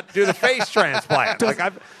little, not do the face transplant. Like,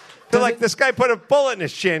 I feel like this guy put a bullet in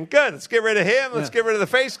his chin. Good. Let's get rid of him. Let's get rid of the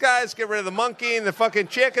face guy. Let's get rid of the monkey and the fucking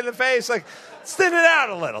chick in the face. Like, let's thin it out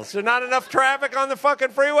a little. Is there not enough traffic on the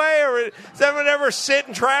fucking freeway? Or does anyone ever sit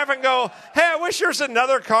in traffic and go, hey, I wish there was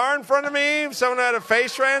another car in front of me if someone had a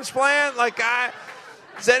face transplant? Like,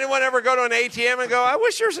 does anyone ever go to an ATM and go, I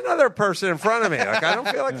wish there's another person in front of me? Like, I don't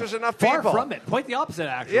feel like there's enough people. Far from it. Quite the opposite,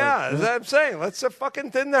 actually. Yeah, that's what I'm saying. Let's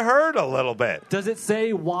fucking thin the herd a little bit. Does it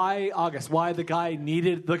say why the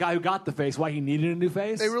guy who got the face, why he needed a new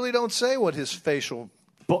face? They really don't say what his facial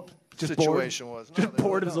just situation bored? was. No, Just they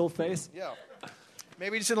bored of don't. his old face? Yeah.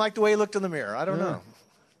 Maybe he just didn't like the way he looked in the mirror. I don't know.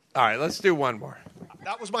 All right, let's do one more.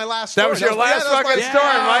 That was my last story. That was your last fucking story,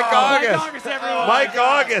 Mike August. Mike August, everyone. Mike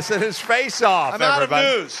August and his face off, I'm out everybody.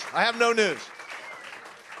 of news. I have no news.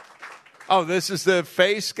 Oh, this is the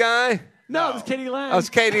face guy? No, it was Katie Lang. Oh, it's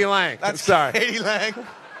Katie Lang. That's Sorry. Katie Lang.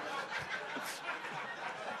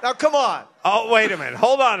 Now, come on. Oh, wait a minute.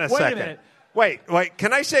 Hold on a Wait a second. minute. Wait.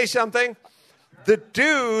 Can I say something? The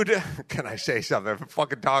dude... Can I say something? I've been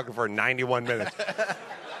fucking talking for 91 minutes.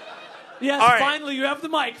 Yes, All right. finally, you have the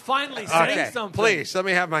mic. Finally, say something. Please, let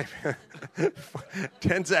me have my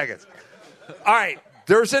 10 seconds. All right,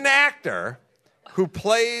 there's an actor who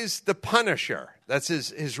plays the Punisher. That's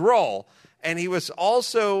his role. And he was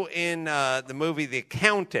also in the movie The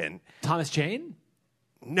Accountant. Thomas Jane?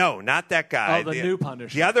 No, not that guy. Oh, the new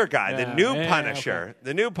Punisher. The other guy, Yeah, the new yeah, Punisher. okay.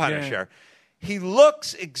 The new Punisher. He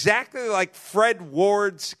looks exactly like Fred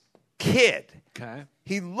Ward's kid. Okay.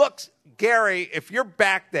 He looks... Gary, if you're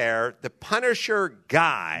back there, the Punisher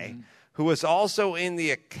guy who was also in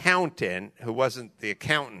The Accountant, who wasn't the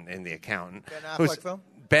accountant in The Accountant. Ben Affleck film?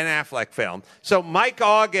 Ben Affleck film. So Mike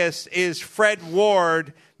August is Fred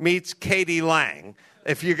Ward meets Katie Lang.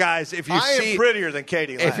 If you I am prettier than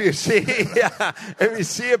Katie Lang. If you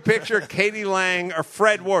see a picture of Katie Lang or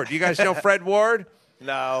Fred Ward. Do you guys know Fred Ward?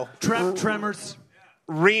 No. Tremors.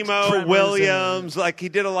 Remo Tremors Williams, like he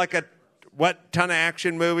did a ton of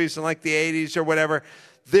action movies in like the 80s or whatever.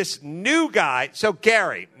 This new guy, so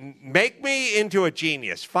Gary, make me into a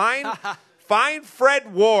genius. Find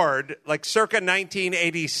Fred Ward, like circa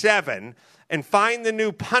 1987, and find the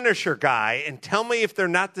new Punisher guy and tell me if they're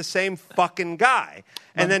not the same fucking guy.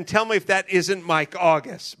 And then tell me if that isn't Mike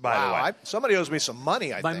August, by the way. Somebody owes me some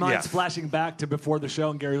money, I My think. mind's flashing back to before the show,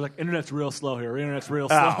 and Gary's like, internet's real slow here. Internet's real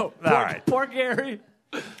Oh, slow. all right. Poor Gary.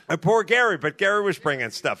 Poor Gary, but Gary was bringing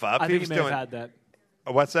stuff up. I think was he may doing, have had that.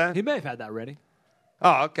 What's that? He may have had that ready.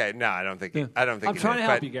 Oh, okay. No, I don't think. I don't think. I'm he trying did, to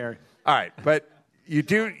help but- you, Gary. All right, but you're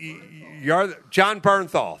John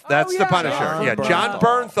Bernthal. That's the yeah, Punisher. John John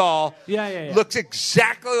Bernthal. Yeah. Looks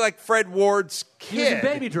exactly like Fred Ward's He was a kid.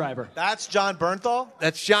 Baby Driver. That's John Bernthal?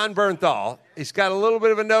 That's John Bernthal. He's got a little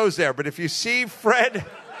bit of a nose there, but if you see Fred,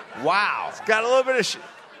 wow, he's got a little bit of.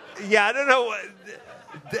 Yeah, I don't know.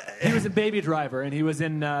 He was in Baby Driver, and he was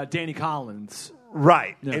in Danny Collins.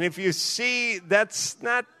 Right. Yeah. And if you see, that's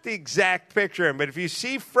not the exact picture, but if you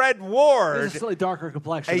see Fred Ward, He's a slightly darker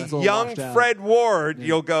complexion. a That's little young washed out. Fred Ward,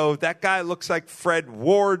 you'll go, that guy looks like Fred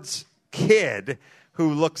Ward's kid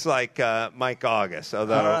who looks like Mike August.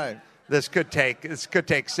 Although All right. this could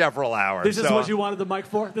take several hours. This is So, what you wanted the mic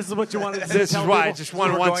for? This is what you wanted to this is tell why I people? just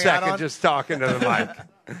wanted we're 1 going out second on? just talking to the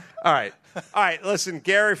mic. All right. Listen,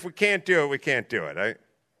 Gary, if we can't do it, we can't do it.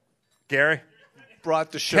 Gary?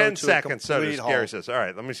 Brought the show 10 to seconds, a so complete does halt. Gary says. All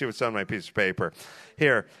right, let me see what's on my piece of paper.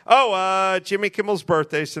 Here. Oh, Jimmy Kimmel's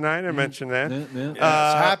birthday's tonight. I mentioned that. Yes,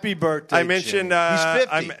 happy birthday, I mentioned Jimmy.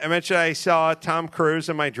 He's 50. I mentioned I saw Tom Cruise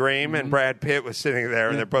in my dream, and Brad Pitt was sitting there,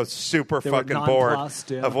 and they're both super They were fucking bored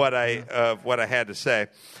nonplussed, yeah. of what I had to say.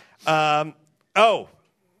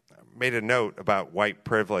 Made a note about white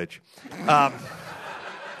privilege. Guys,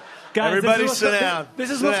 Everybody this is sit what's- down.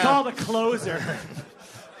 This is Sit what's down. called a closer.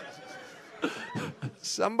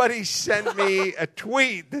 Somebody sent me a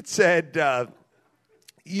tweet that said,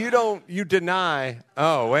 you deny.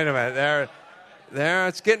 Oh, wait a minute. There,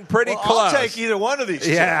 it's getting pretty close. I'll take either one of these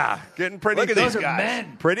two. Yeah, getting pretty Look at close. these guys.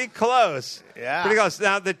 Pretty close. Yeah. Pretty close.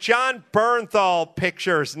 Now, the John Bernthal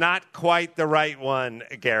picture is not quite the right one,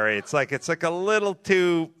 Gary. It's like a little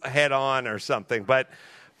too head-on or something. But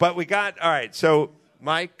we got, all right, so,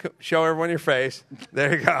 Mike, show everyone your face.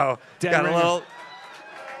 There you go. Got a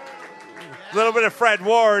little bit of Fred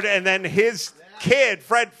Ward, and then his kid,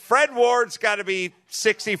 Fred Ward's got to be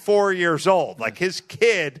 64 years old. Like, his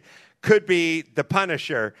kid could be the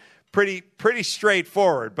Punisher. Pretty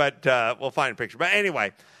straightforward, but we'll find a picture. But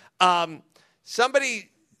anyway, somebody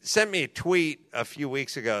sent me a tweet a few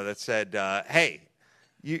weeks ago that said, hey,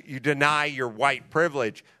 you deny your white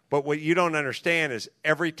privilege, but what you don't understand is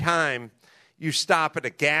every time you stop at a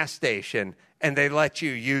gas station and they let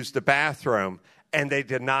you use the bathroom and they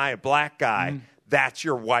deny a black guy, that's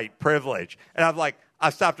your white privilege. And I'm like,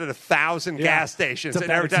 I've stopped at 1,000 gas stations, and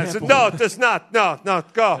every time I said, no, it does not. No,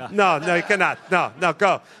 go. Yeah. No, you cannot. No,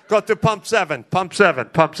 go. Go to pump 7. No,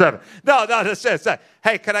 this is.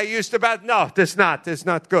 Hey, can I use the bathroom? No, this not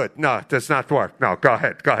good. No, does not work. No, go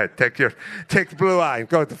ahead. Take the blue eye and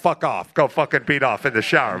go the fuck off. Go fucking beat off in the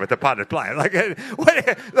shower with the potted plant. Like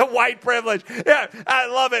the white privilege. Yeah, I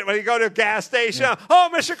love it when you go to a gas station. Yeah. Oh,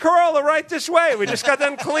 Mr. Carolla, right this way. We just got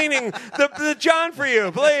done cleaning the John for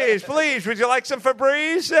you. Please. Would you like some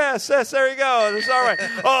Febreze? Yes, there you go. It's all right.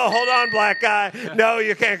 Oh, hold on, black guy. No,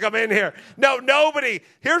 you can't come in here. No, nobody.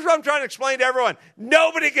 Here's what I'm trying to explain to everyone.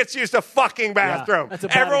 Nobody gets used a fucking bathroom. Yeah,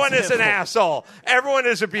 everyone is an asshole. Everyone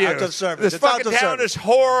is abused. This fucking town is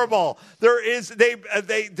horrible.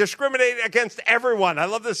 They discriminate against everyone. I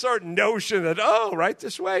love this sort of notion that, right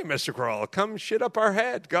this way, Mr. Carolla. Come shit up our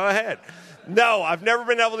head. Go ahead. No, I've never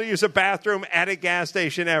been able to use a bathroom at a gas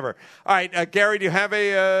station ever. All right, Gary, do you have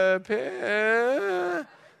a...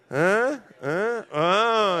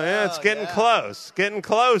 it's getting close. Getting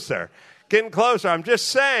closer. I'm just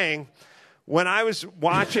saying... When I was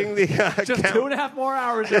watching the... just 2.5 more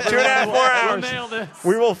hours. Just 2.5 more hours. We'll nail this.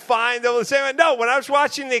 We will find the same... No, when I was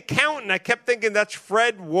watching The Accountant, I kept thinking that's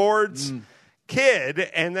Fred Ward's kid,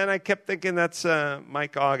 and then I kept thinking that's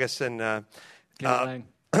Mike August and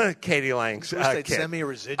Katie Lang's I wish they'd kid. send me a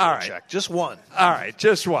residual check. Just one. All right,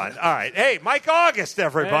 just one. All right. Hey, Mike August,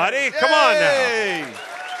 everybody. Hey. Come on now.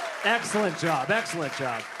 Excellent job.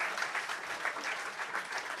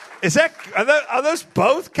 Are those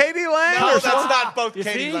both Katie Lang? No, that's not both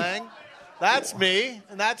Katie Lang. That's me,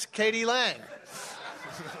 and that's Katie Lang.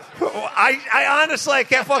 I honestly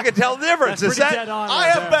can't fucking tell the difference. Is that? I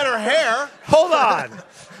have better hair. Hold on.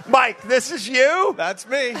 Mike, this is you? That's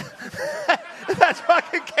me. That's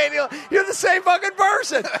fucking Katie Lang. You're the same fucking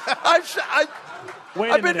person.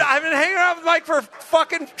 I've been hanging out with Mike for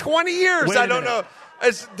fucking 20 years. I don't know.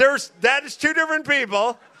 That is two different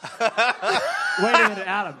people. Wait a minute,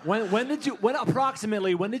 Adam. When did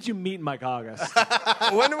you meet Mike August?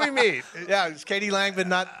 When did we meet? Yeah, has Katie Lang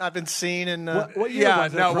not been seen in... what year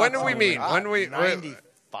was it? When did we meet? When we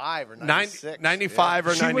 95 or 96. 95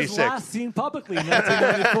 or 96. She was last seen publicly in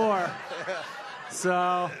 1994.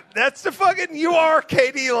 So that's the fucking you are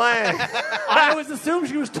Katie Lang. I always assumed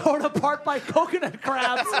she was torn apart by coconut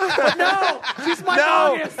crabs, but no, she's Mike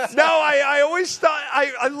August. No, I always thought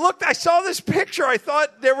I saw this picture. I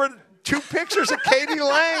thought there were two pictures of Katie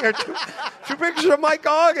Lang or two pictures of Mike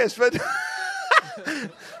August, but.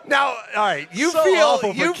 Now, all right, you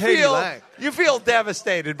feel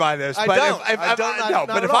devastated by this. I but don't.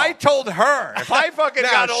 But if I told her, if I fucking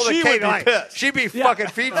got hold of Katie Lang, she'd be fucking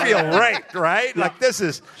feel raped, right? Yeah. Like this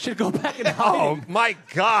is. She'd go back and hide. Oh my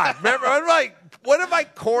God! Remember, what if I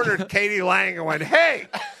cornered Katie Lang and went, "Hey,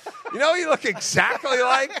 you know you look exactly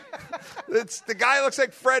like the guy looks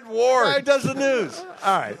like Fred Ward." The guy does the news.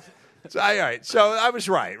 All right. So I was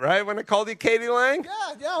right when I called you Katie Lang?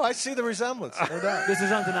 Yeah, I see the resemblance, no doubt. This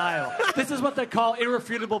is undeniable. This is what they call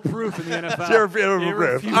irrefutable proof in the NFL. Irrefutable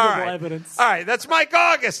proof. All right. Evidence. All right, that's Mike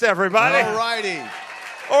August, everybody. All righty.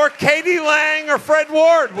 Or Katie Lang or Fred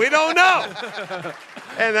Ward. We don't know.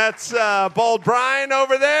 And that's Bald Bryan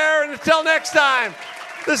over there. And until next time,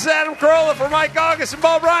 this is Adam Carolla for Mike August and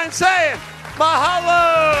Bald Bryan saying,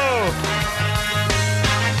 mahalo!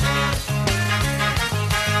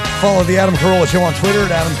 Follow the Adam Carolla Show on Twitter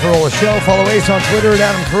at Adam Carolla Show. Follow Ace on Twitter at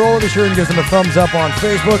Adam Carolla. Be sure and give them a thumbs up on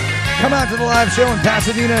Facebook. Come out to the live show in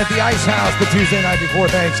Pasadena at the Ice House the Tuesday night before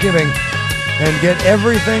Thanksgiving. And get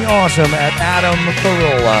everything awesome at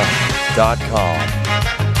AdamCarolla.com.